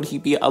funeral? Would he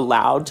be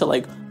allowed to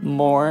like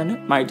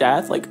mourn my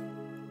death? Like,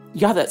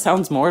 yeah, that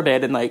sounds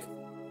morbid and like,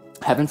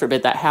 heaven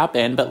forbid that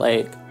happen. But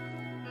like,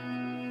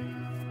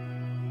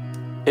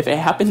 if it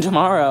happened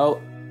tomorrow,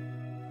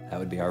 that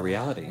would be our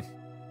reality.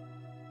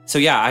 So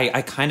yeah,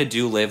 I kind of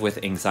do live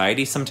with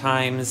anxiety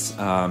sometimes.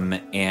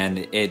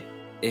 And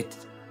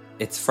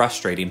it's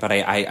frustrating, but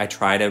I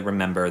try to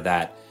remember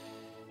that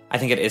I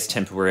think it is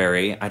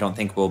temporary. I don't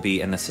think we'll be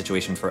in this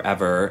situation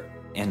forever.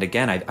 And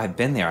again, I've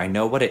been there. I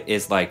know what it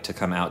is like to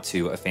come out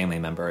to a family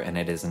member, and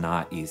it is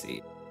not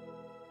easy.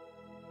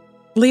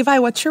 Levi,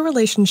 what's your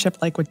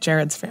relationship like with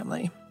Jared's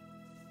family?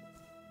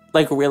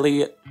 Like,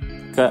 really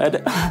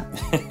good.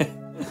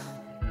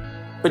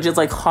 Which is,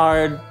 like,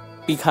 hard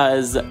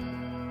because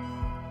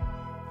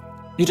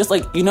you just,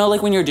 like, you know,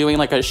 like, when you're doing,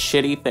 like, a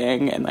shitty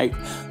thing and, like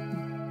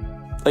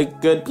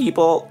good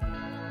people,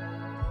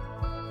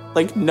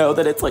 like, know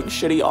that it's, like,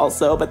 shitty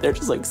also, but they're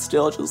just, like,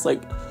 still just,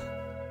 like,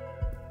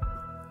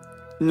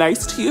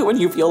 nice to you, and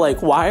you feel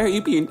like, why are you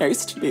being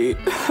nice to me?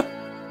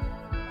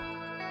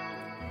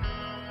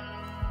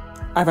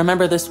 I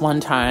remember this one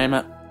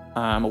time,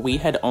 we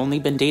had only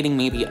been dating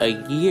maybe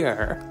a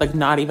year, like,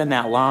 not even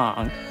that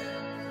long.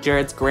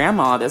 Jared's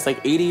grandma, this,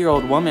 like,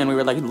 80-year-old woman, we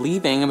were, like,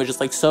 leaving, and it was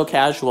just, like, so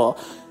casual,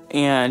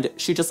 and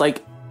she just,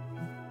 like,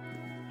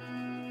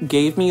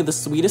 gave me the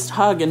sweetest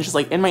hug, and just,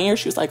 like, in my ear,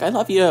 she was like, I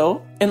love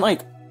you, and,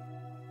 like,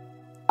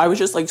 I was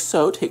just, like,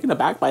 so taken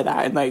aback by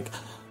that, and, like,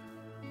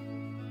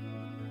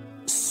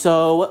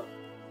 so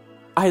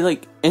I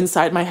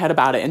inside my head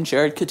about it, and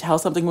Jared could tell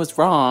something was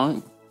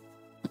wrong.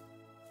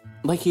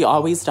 Like he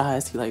always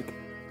does. He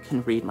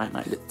can read my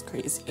mind. It's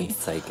crazy. It's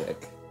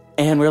psychic.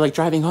 And we're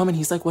driving home, and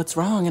he's like, what's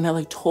wrong? And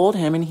I told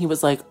him, and he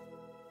was like,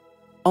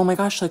 oh my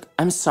gosh,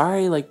 I'm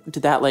sorry.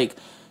 Did that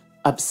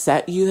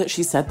upset you that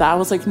she said that? I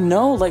was like,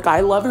 no,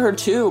 I love her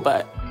too,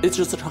 but it's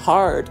just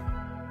hard.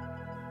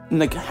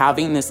 And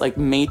having this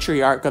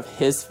matriarch of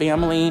his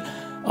family,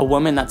 a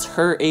woman that's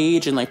her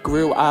age and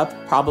grew up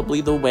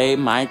probably the way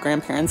my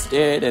grandparents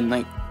did, and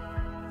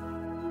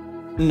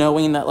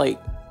knowing that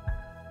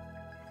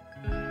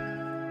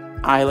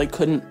I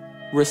couldn't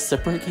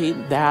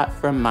reciprocate that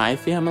from my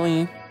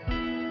family.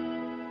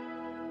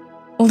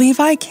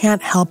 Levi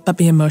can't help but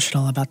be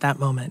emotional about that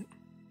moment.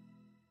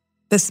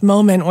 This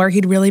moment where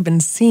he'd really been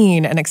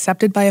seen and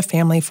accepted by a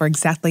family for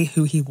exactly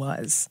who he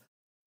was.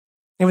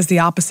 It was the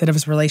opposite of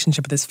his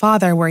relationship with his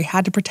father, where he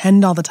had to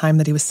pretend all the time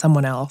that he was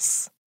someone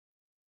else.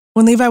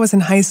 When Levi was in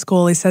high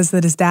school, he says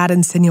that his dad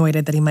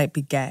insinuated that he might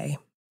be gay.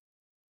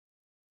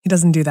 He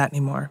doesn't do that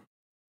anymore.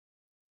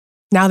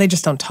 Now they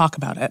just don't talk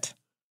about it.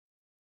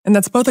 And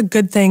that's both a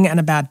good thing and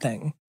a bad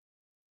thing.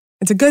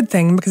 It's a good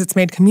thing because it's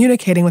made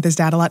communicating with his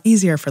dad a lot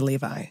easier for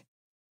Levi.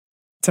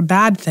 It's a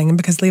bad thing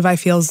because Levi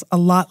feels a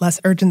lot less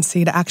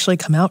urgency to actually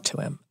come out to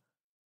him.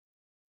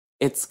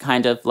 It's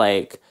kind of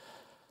a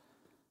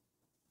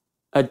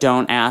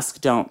don't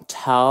ask, don't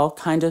tell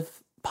kind of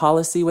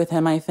policy with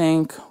him, I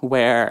think,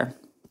 where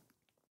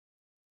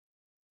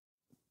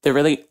there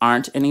really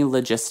aren't any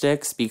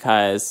logistics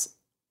because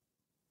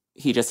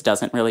he just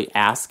doesn't really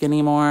ask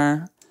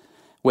anymore,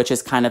 which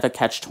is kind of a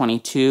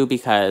catch-22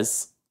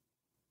 because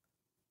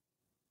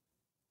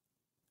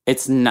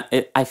it's not.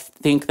 I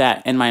think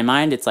that in my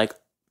mind, it's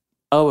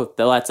oh,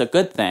 that's a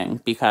good thing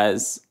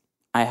because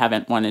I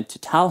haven't wanted to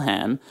tell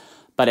him.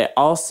 But it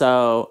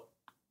also,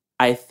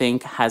 I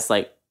think, has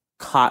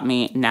caught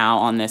me now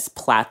on this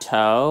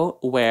plateau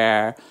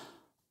where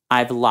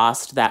I've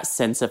lost that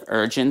sense of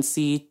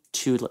urgency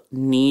to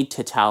need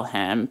to tell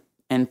him,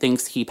 and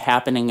things keep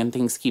happening and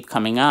things keep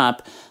coming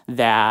up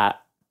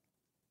that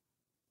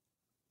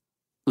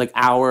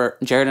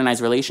Jared and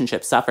I's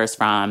relationship suffers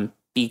from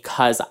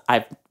because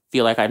I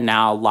feel like I've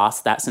now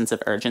lost that sense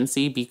of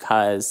urgency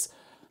because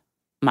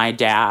my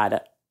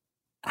dad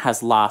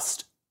has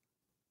lost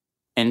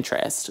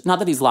interest. Not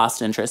that he's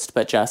lost interest,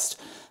 but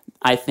just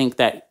I think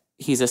that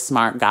he's a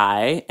smart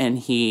guy and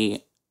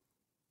he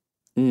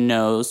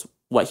knows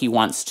what he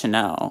wants to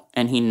know,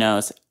 and he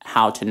knows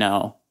how to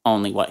know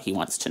only what he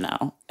wants to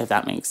know, if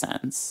that makes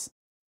sense.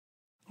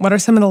 What are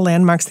some of the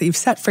landmarks that you've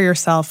set for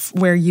yourself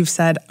where you've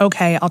said,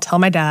 okay, I'll tell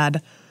my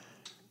dad,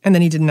 and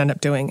then he didn't end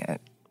up doing it?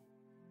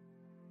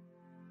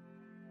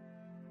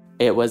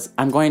 It was,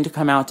 I'm going to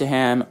come out to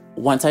him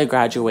once I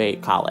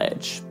graduate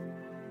college.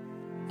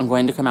 I'm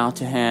going to come out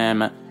to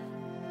him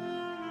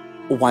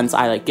once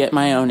I get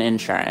my own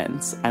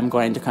insurance. I'm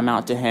going to come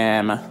out to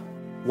him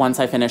once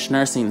I finish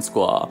nursing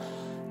school.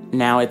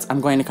 Now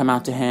I'm going to come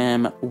out to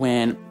him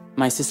when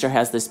my sister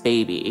has this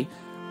baby.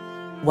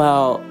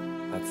 Well,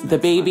 the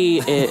baby,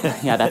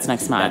 that's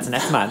next month. That's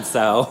next month,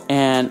 so.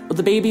 And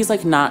the baby's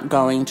not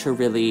going to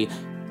really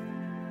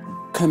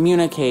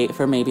communicate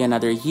for maybe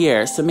another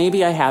year. So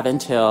maybe I have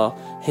until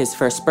his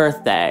first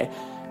birthday.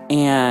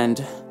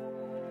 And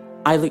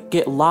I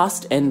get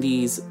lost in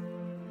these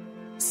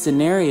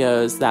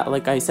scenarios that,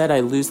 like I said, I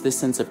lose this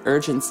sense of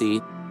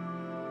urgency.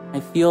 I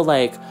feel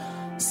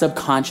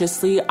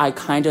subconsciously, I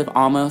kind of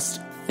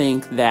almost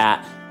think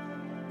that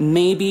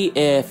maybe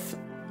if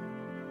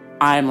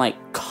I'm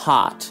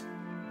caught,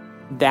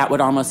 that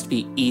would almost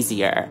be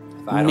easier.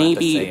 If I don't have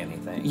to say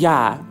anything.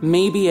 Yeah,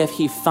 maybe if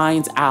he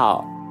finds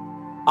out.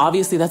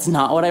 Obviously, that's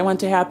not what I want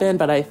to happen,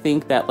 but I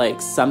think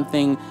that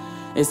something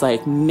is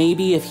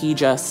maybe if he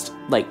just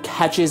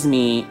catches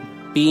me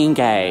being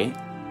gay,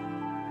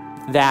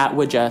 that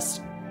would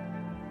just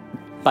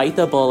bite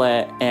the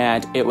bullet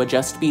and it would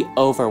just be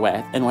over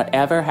with, and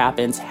whatever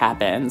happens,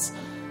 happens.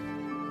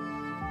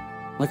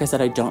 Like I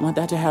said, I don't want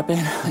that to happen,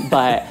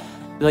 but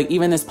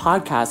even this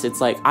podcast,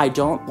 it's I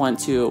don't want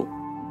to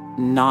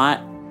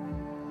not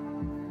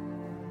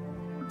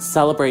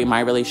celebrate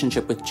my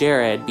relationship with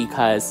Jared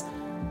because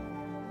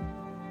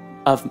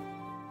of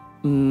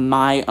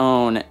my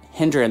own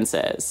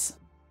hindrances.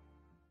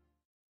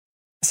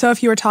 So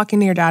if you were talking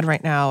to your dad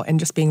right now and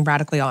just being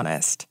radically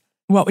honest,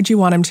 what would you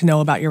want him to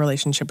know about your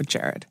relationship with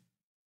Jared?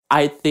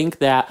 I think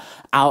that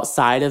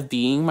outside of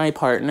being my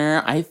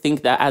partner, I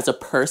think that as a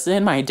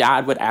person, my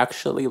dad would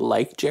actually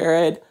like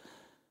Jared.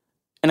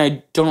 And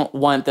I don't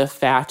want the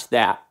fact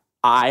that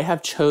I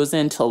have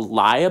chosen to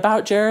lie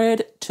about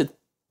Jared to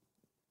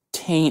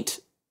taint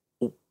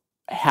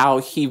how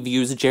he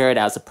views Jared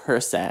as a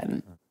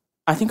person.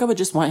 I think I would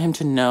just want him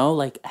to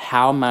know,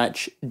 how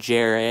much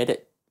Jared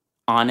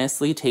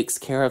honestly takes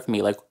care of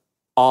me,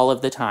 all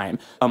of the time.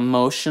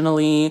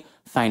 Emotionally,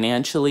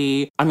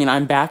 financially. I mean,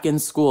 I'm back in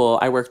school.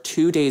 I work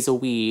 2 days a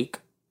week.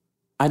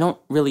 I don't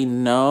really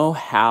know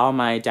how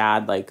my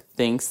dad,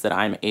 thinks that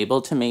I'm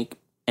able to make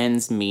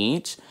ends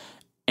meet.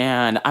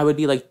 And I would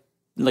be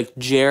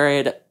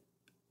Jared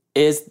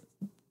is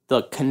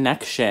the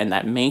connection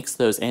that makes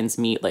those ends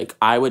meet. Like,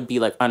 I would be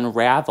like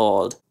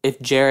unraveled if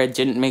Jared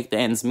didn't make the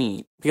ends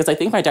meet. Because I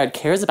think my dad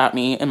cares about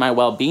me and my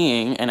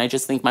well-being, and I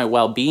just think my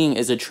well-being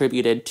is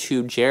attributed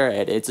to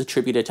Jared. It's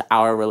attributed to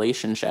our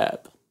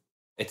relationship.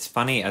 It's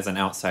funny as an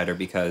outsider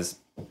because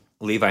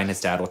Levi and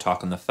his dad will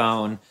talk on the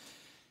phone,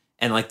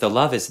 and like the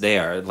love is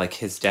there. Like,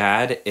 his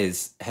dad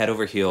is head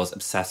over heels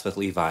obsessed with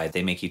Levi.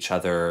 They make each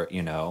other,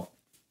 you know,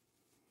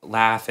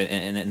 laugh,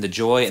 and the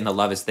joy and the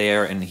love is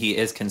there, and he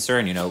is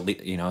concerned. You know,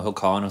 he'll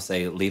call and he'll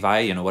say, Levi,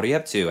 you know, what are you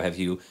up to? Have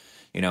you,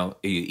 you know,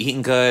 are you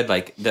eating good?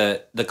 Like,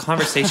 the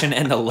conversation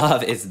and the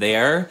love is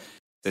there.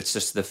 It's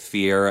just the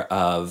fear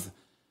of,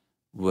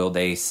 will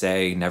they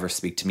say never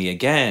speak to me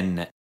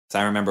again? So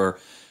I remember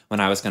when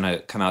I was going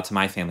to come out to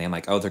my family, I'm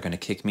like, oh, they're going to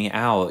kick me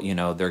out. You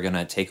know, they're going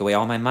to take away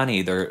all my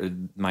money.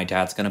 My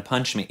dad's going to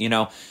punch me. You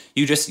know,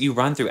 you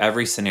run through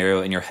every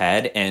scenario in your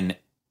head, and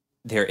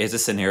there is a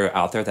scenario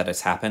out there that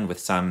has happened with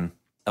some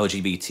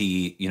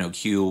LGBT, you know,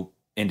 Q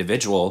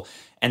individual,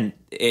 and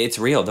it's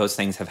real. Those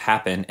things have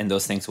happened, and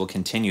those things will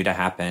continue to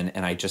happen.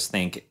 And I just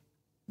think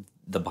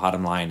the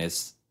bottom line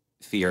is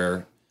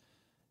fear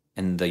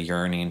and the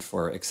yearning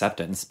for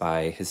acceptance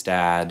by his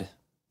dad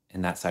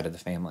and that side of the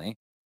family.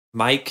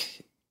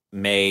 Mike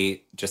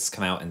may just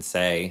come out and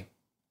say,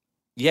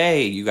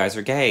 yay, you guys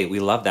are gay. We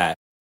love that.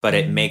 But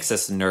it makes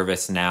us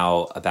nervous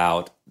now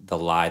about the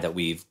lie that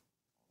we've,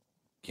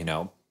 you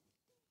know,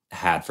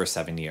 had for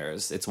 7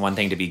 years. It's one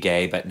thing to be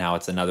gay, but now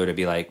it's another to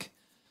be like,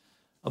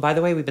 oh, by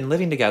the way, we've been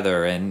living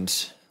together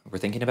and we're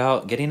thinking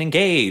about getting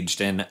engaged.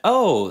 And,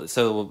 oh,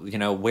 so, you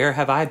know, where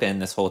have I been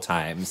this whole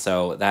time?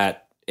 So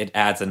that it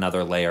adds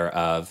another layer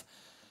of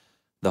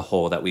the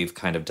hole that we've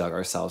kind of dug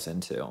ourselves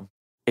into.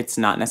 It's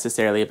not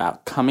necessarily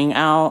about coming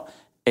out.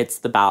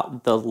 It's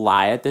about the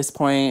lie at this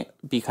point,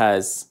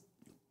 because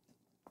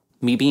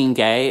me being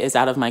gay is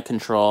out of my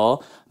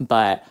control,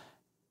 but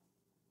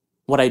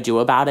what I do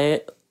about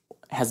it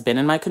has been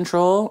in my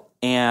control,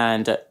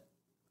 and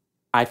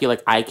I feel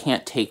like I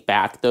can't take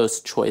back those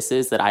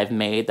choices that I've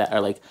made that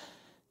are like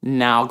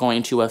now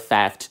going to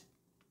affect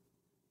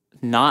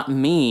not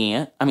me.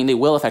 I mean, they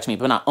will affect me,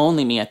 but not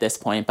only me at this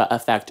point, but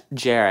affect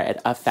Jared,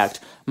 affect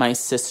my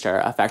sister,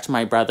 affect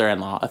my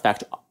brother-in-law,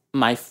 affect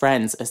my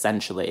friends,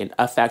 essentially,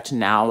 affect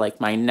now like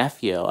my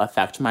nephew,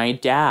 affect my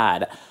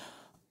dad.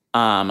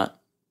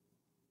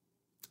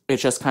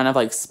 It's just kind of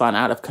like spun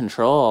out of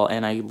control,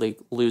 and I like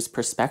lose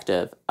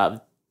perspective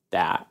of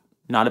that.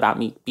 Not about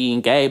me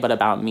being gay, but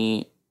about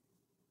me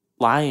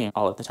lying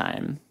all of the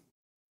time.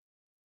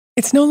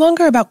 It's no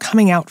longer about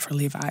coming out for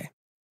Levi.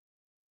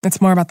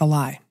 It's more about the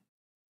lie.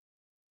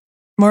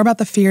 More about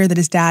the fear that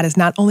his dad is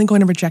not only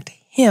going to reject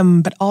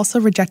him, but also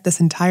reject this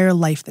entire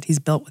life that he's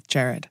built with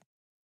Jared.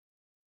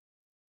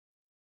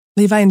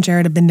 Levi and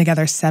Jared have been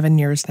together 7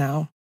 years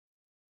now.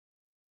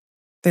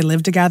 They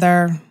live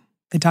together.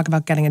 They talk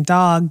about getting a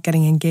dog,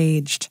 getting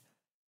engaged.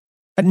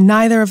 But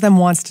neither of them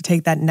wants to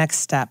take that next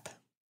step,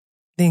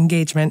 the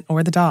engagement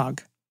or the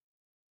dog,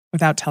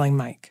 without telling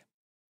Mike.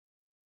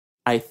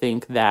 I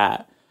think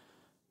that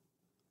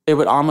it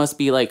would almost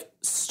be like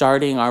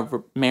starting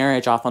our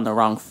marriage off on the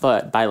wrong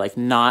foot by like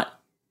not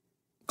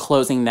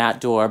closing that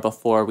door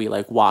before we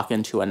like walk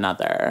into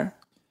another.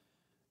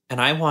 And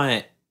I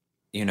want,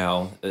 you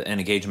know, an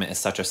engagement is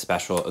such a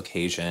special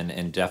occasion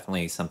and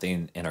definitely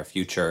something in our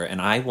future.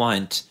 And I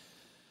want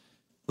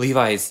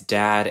Levi's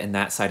dad and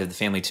that side of the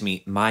family to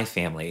meet my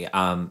family.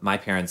 My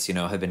parents, you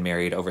know, have been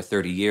married over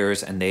 30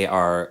 years, and they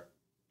are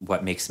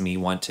what makes me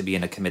want to be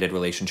in a committed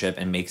relationship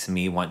and makes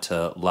me want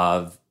to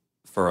love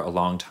for a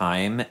long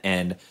time.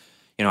 And,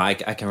 you know, I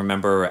can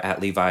remember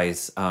at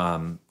Levi's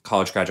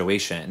college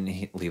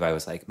graduation, Levi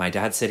was like, my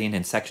dad's sitting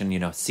in section, you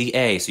know,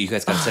 CA, so you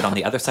guys got to sit on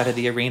the other side of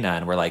the arena.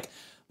 And we're like,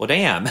 well,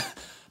 damn.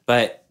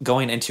 But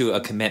going into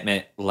a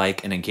commitment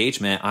like an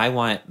engagement, I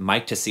want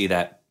Mike to see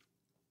that,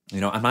 you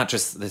know, I'm not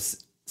just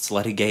this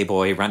slutty gay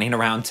boy running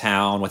around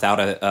town without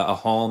a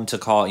home to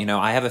call. You know,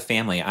 I have a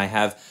family. I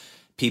have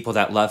people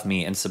that love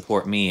me and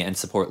support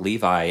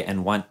Levi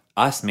and want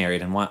us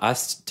married and want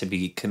us to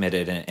be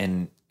committed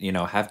and you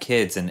know, have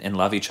kids and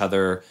love each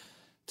other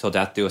till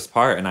death do us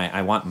part. And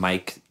I want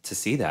Mike to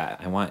see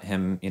that. I want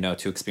him, you know,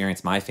 to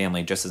experience my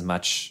family just as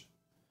much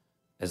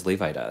as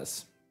Levi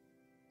does.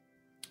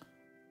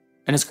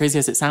 And as crazy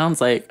as it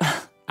sounds, like,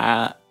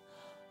 I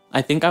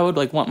think I would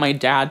like want my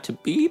dad to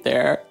be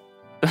there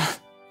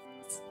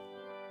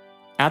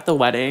at the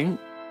wedding.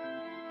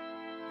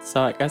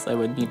 So I guess I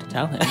would need to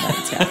tell him that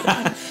it's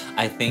happening.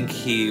 I think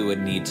he would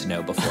need to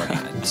know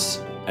beforehand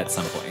at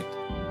some point.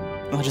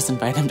 I'll just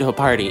invite him to a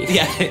party.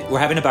 Yeah, we're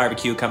having a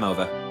barbecue. Come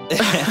over.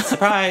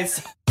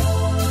 Surprise.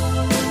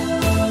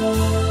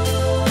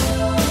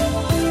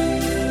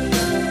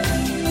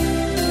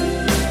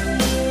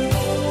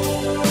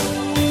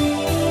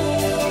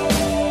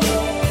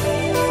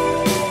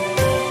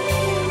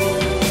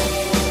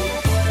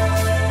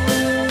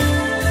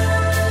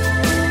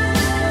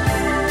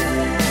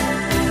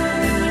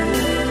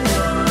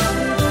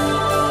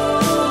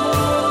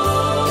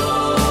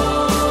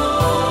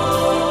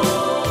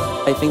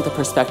 I think the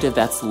perspective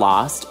that's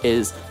lost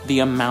is the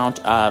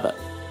amount of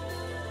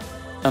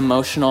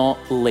emotional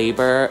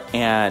labor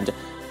and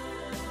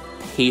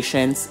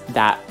patience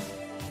that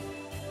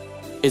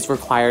is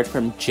required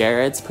from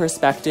Jared's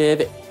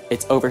perspective.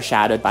 It's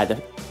overshadowed by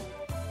the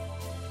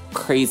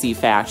crazy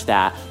fact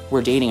that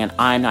we're dating and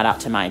I'm not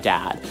out to my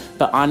dad.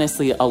 But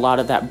honestly, a lot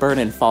of that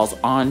burden falls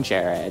on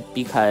Jared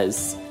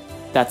because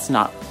that's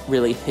not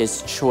really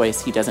his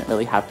choice. He doesn't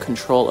really have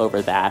control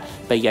over that,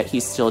 but yet he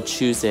still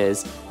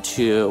chooses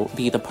to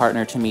be the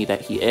partner to me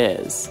that he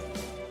is.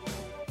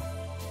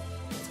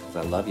 Because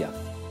I love you.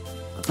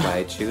 That's why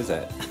I choose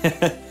it.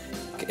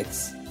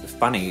 It's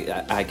funny.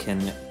 I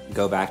can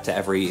go back to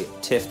every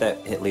tiff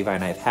that Levi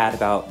and I have had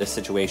about this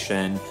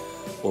situation,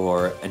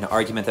 or an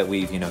argument that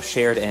we've,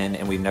 shared in,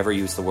 and we've never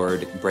used the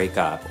word break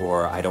up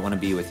or I don't want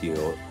to be with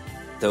you.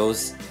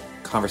 Those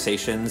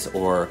conversations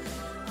or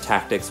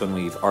tactics when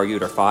we've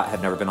argued or fought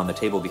have never been on the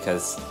table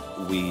because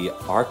we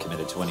are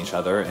committed to each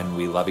other and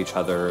we love each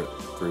other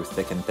through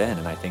thick and thin.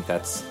 And I think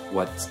that's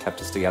what's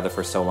kept us together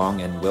for so long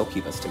and will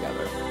keep us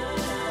together.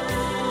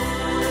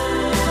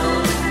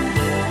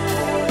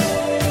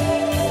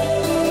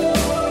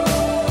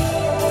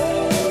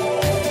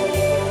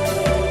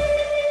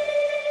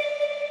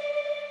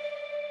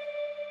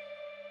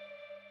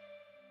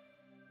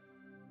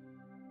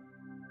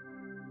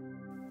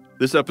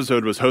 This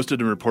episode was hosted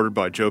and reported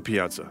by Joe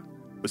Piazza,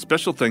 with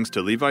special thanks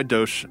to Levi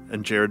Dosh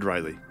and Jared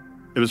Riley.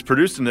 It was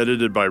produced and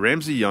edited by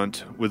Ramsey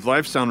Yunt, with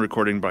live sound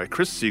recording by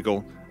Chris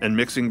Siegel and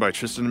mixing by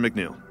Tristan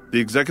McNeil.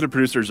 The executive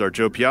producers are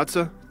Joe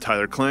Piazza,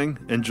 Tyler Klang,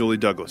 and Julie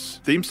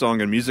Douglas. Theme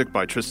song and music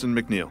by Tristan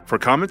McNeil. For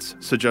comments,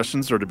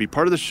 suggestions, or to be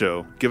part of the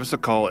show, give us a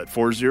call at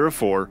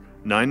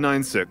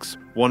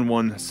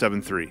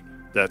 404-996-1173.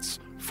 That's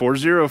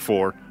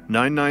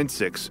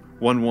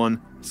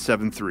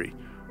 404-996-1173.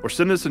 Or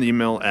send us an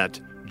email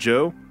at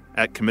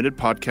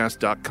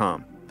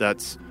joe@committedpodcast.com.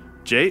 That's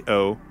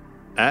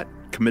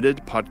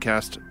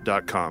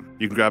JO@committedpodcast.com.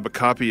 You can grab a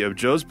copy of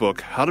Joe's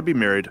book, How to Be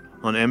Married,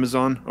 on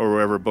Amazon or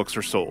wherever books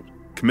are sold.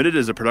 Committed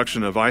is a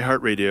production of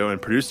iHeartRadio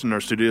and produced in our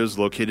studios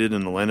located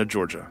in Atlanta,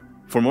 Georgia.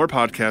 For more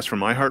podcasts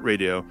from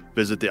iHeartRadio,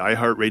 visit the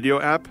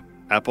iHeartRadio app,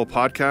 Apple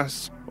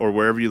Podcasts, or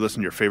wherever you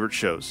listen to your favorite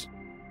shows.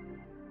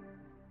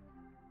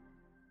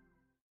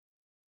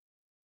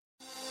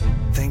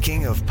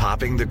 Thinking of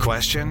popping the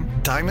question?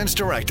 Diamonds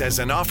Direct has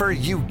an offer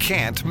you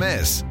can't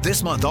miss.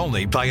 This month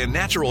only, buy a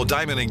natural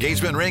diamond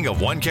engagement ring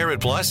of 1 carat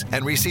plus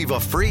and receive a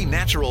free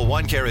natural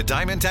 1 carat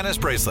diamond tennis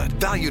bracelet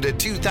valued at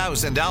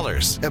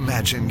 $2,000.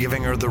 Imagine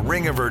giving her the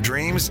ring of her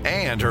dreams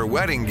and her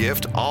wedding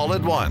gift all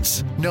at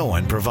once. No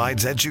one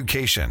provides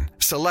education,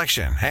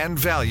 selection, and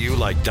value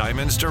like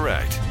Diamonds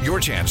Direct. Your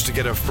chance to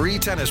get a free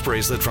tennis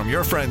bracelet from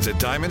your friends at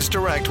Diamonds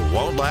Direct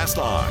won't last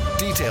long.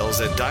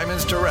 Details at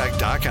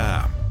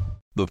diamondsdirect.com.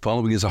 The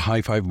following is a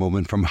high five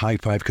moment from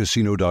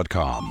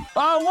highfivecasino.com.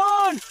 I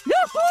won!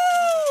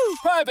 Yahoo!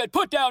 Private,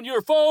 put down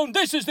your phone.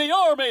 This is the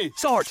Army.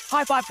 Sarge,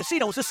 High Five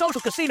Casino is a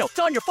social casino. It's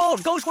on your phone.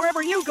 Goes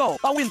wherever you go.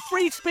 I win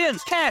free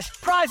spins, cash,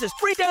 prizes,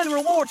 free daily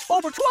rewards,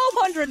 over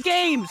 1,200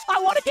 games. I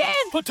won again.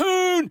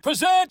 Platoon,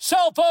 present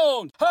cell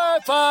phone. High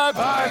Five.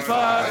 High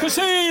Five.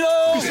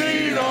 Casino.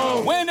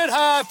 Casino. Win at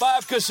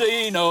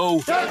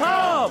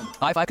highfivecasino.com.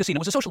 High Five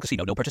Casino is a social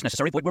casino. No purchase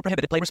necessary. Void where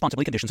prohibited. Play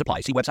responsibly. Conditions apply.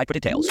 See website for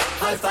details.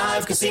 High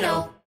Five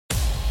Casino.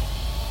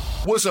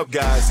 What's up,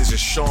 guys? This is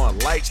Sean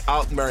Lights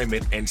Out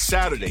Merriman, and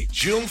Saturday,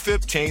 June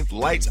 15th,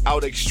 Lights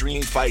Out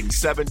Extreme Fighting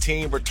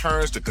 17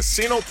 returns to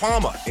Casino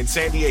Palma in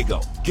San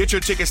Diego. Get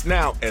your tickets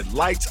now at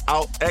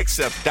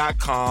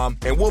lightsoutxf.com,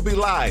 and we'll be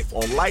live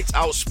on Lights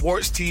Out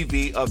Sports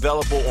TV,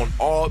 available on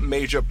all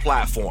major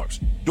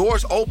platforms.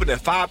 Doors open at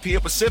 5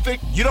 p.m.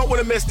 Pacific. You don't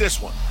want to miss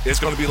this one. It's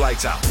going to be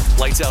Lights Out.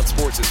 Lights Out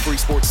Sports is free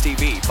sports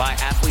TV by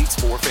athletes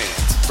for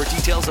fans. For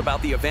details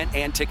about the event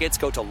and tickets,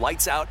 go to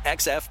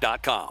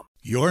lightsoutxf.com.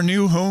 Your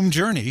new home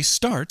journey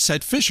starts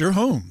at Fisher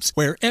Homes,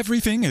 where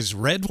everything is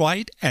red,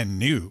 white, and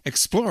new.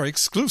 Explore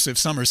exclusive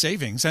summer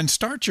savings and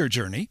start your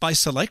journey by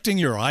selecting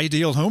your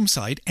ideal home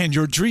site and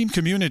your dream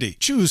community.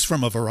 Choose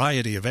from a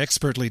variety of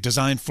expertly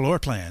designed floor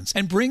plans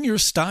and bring your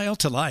style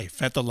to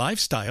life at the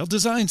Lifestyle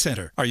Design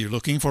Center. Are you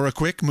looking for a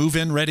quick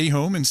move-in ready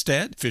home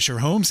instead? Fisher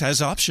Homes has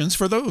options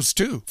for those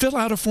too. Fill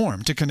out a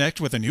form to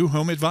connect with a new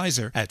home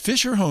advisor at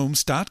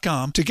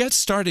fisherhomes.com to get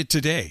started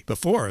today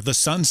before the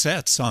sun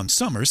sets on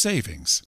summer savings.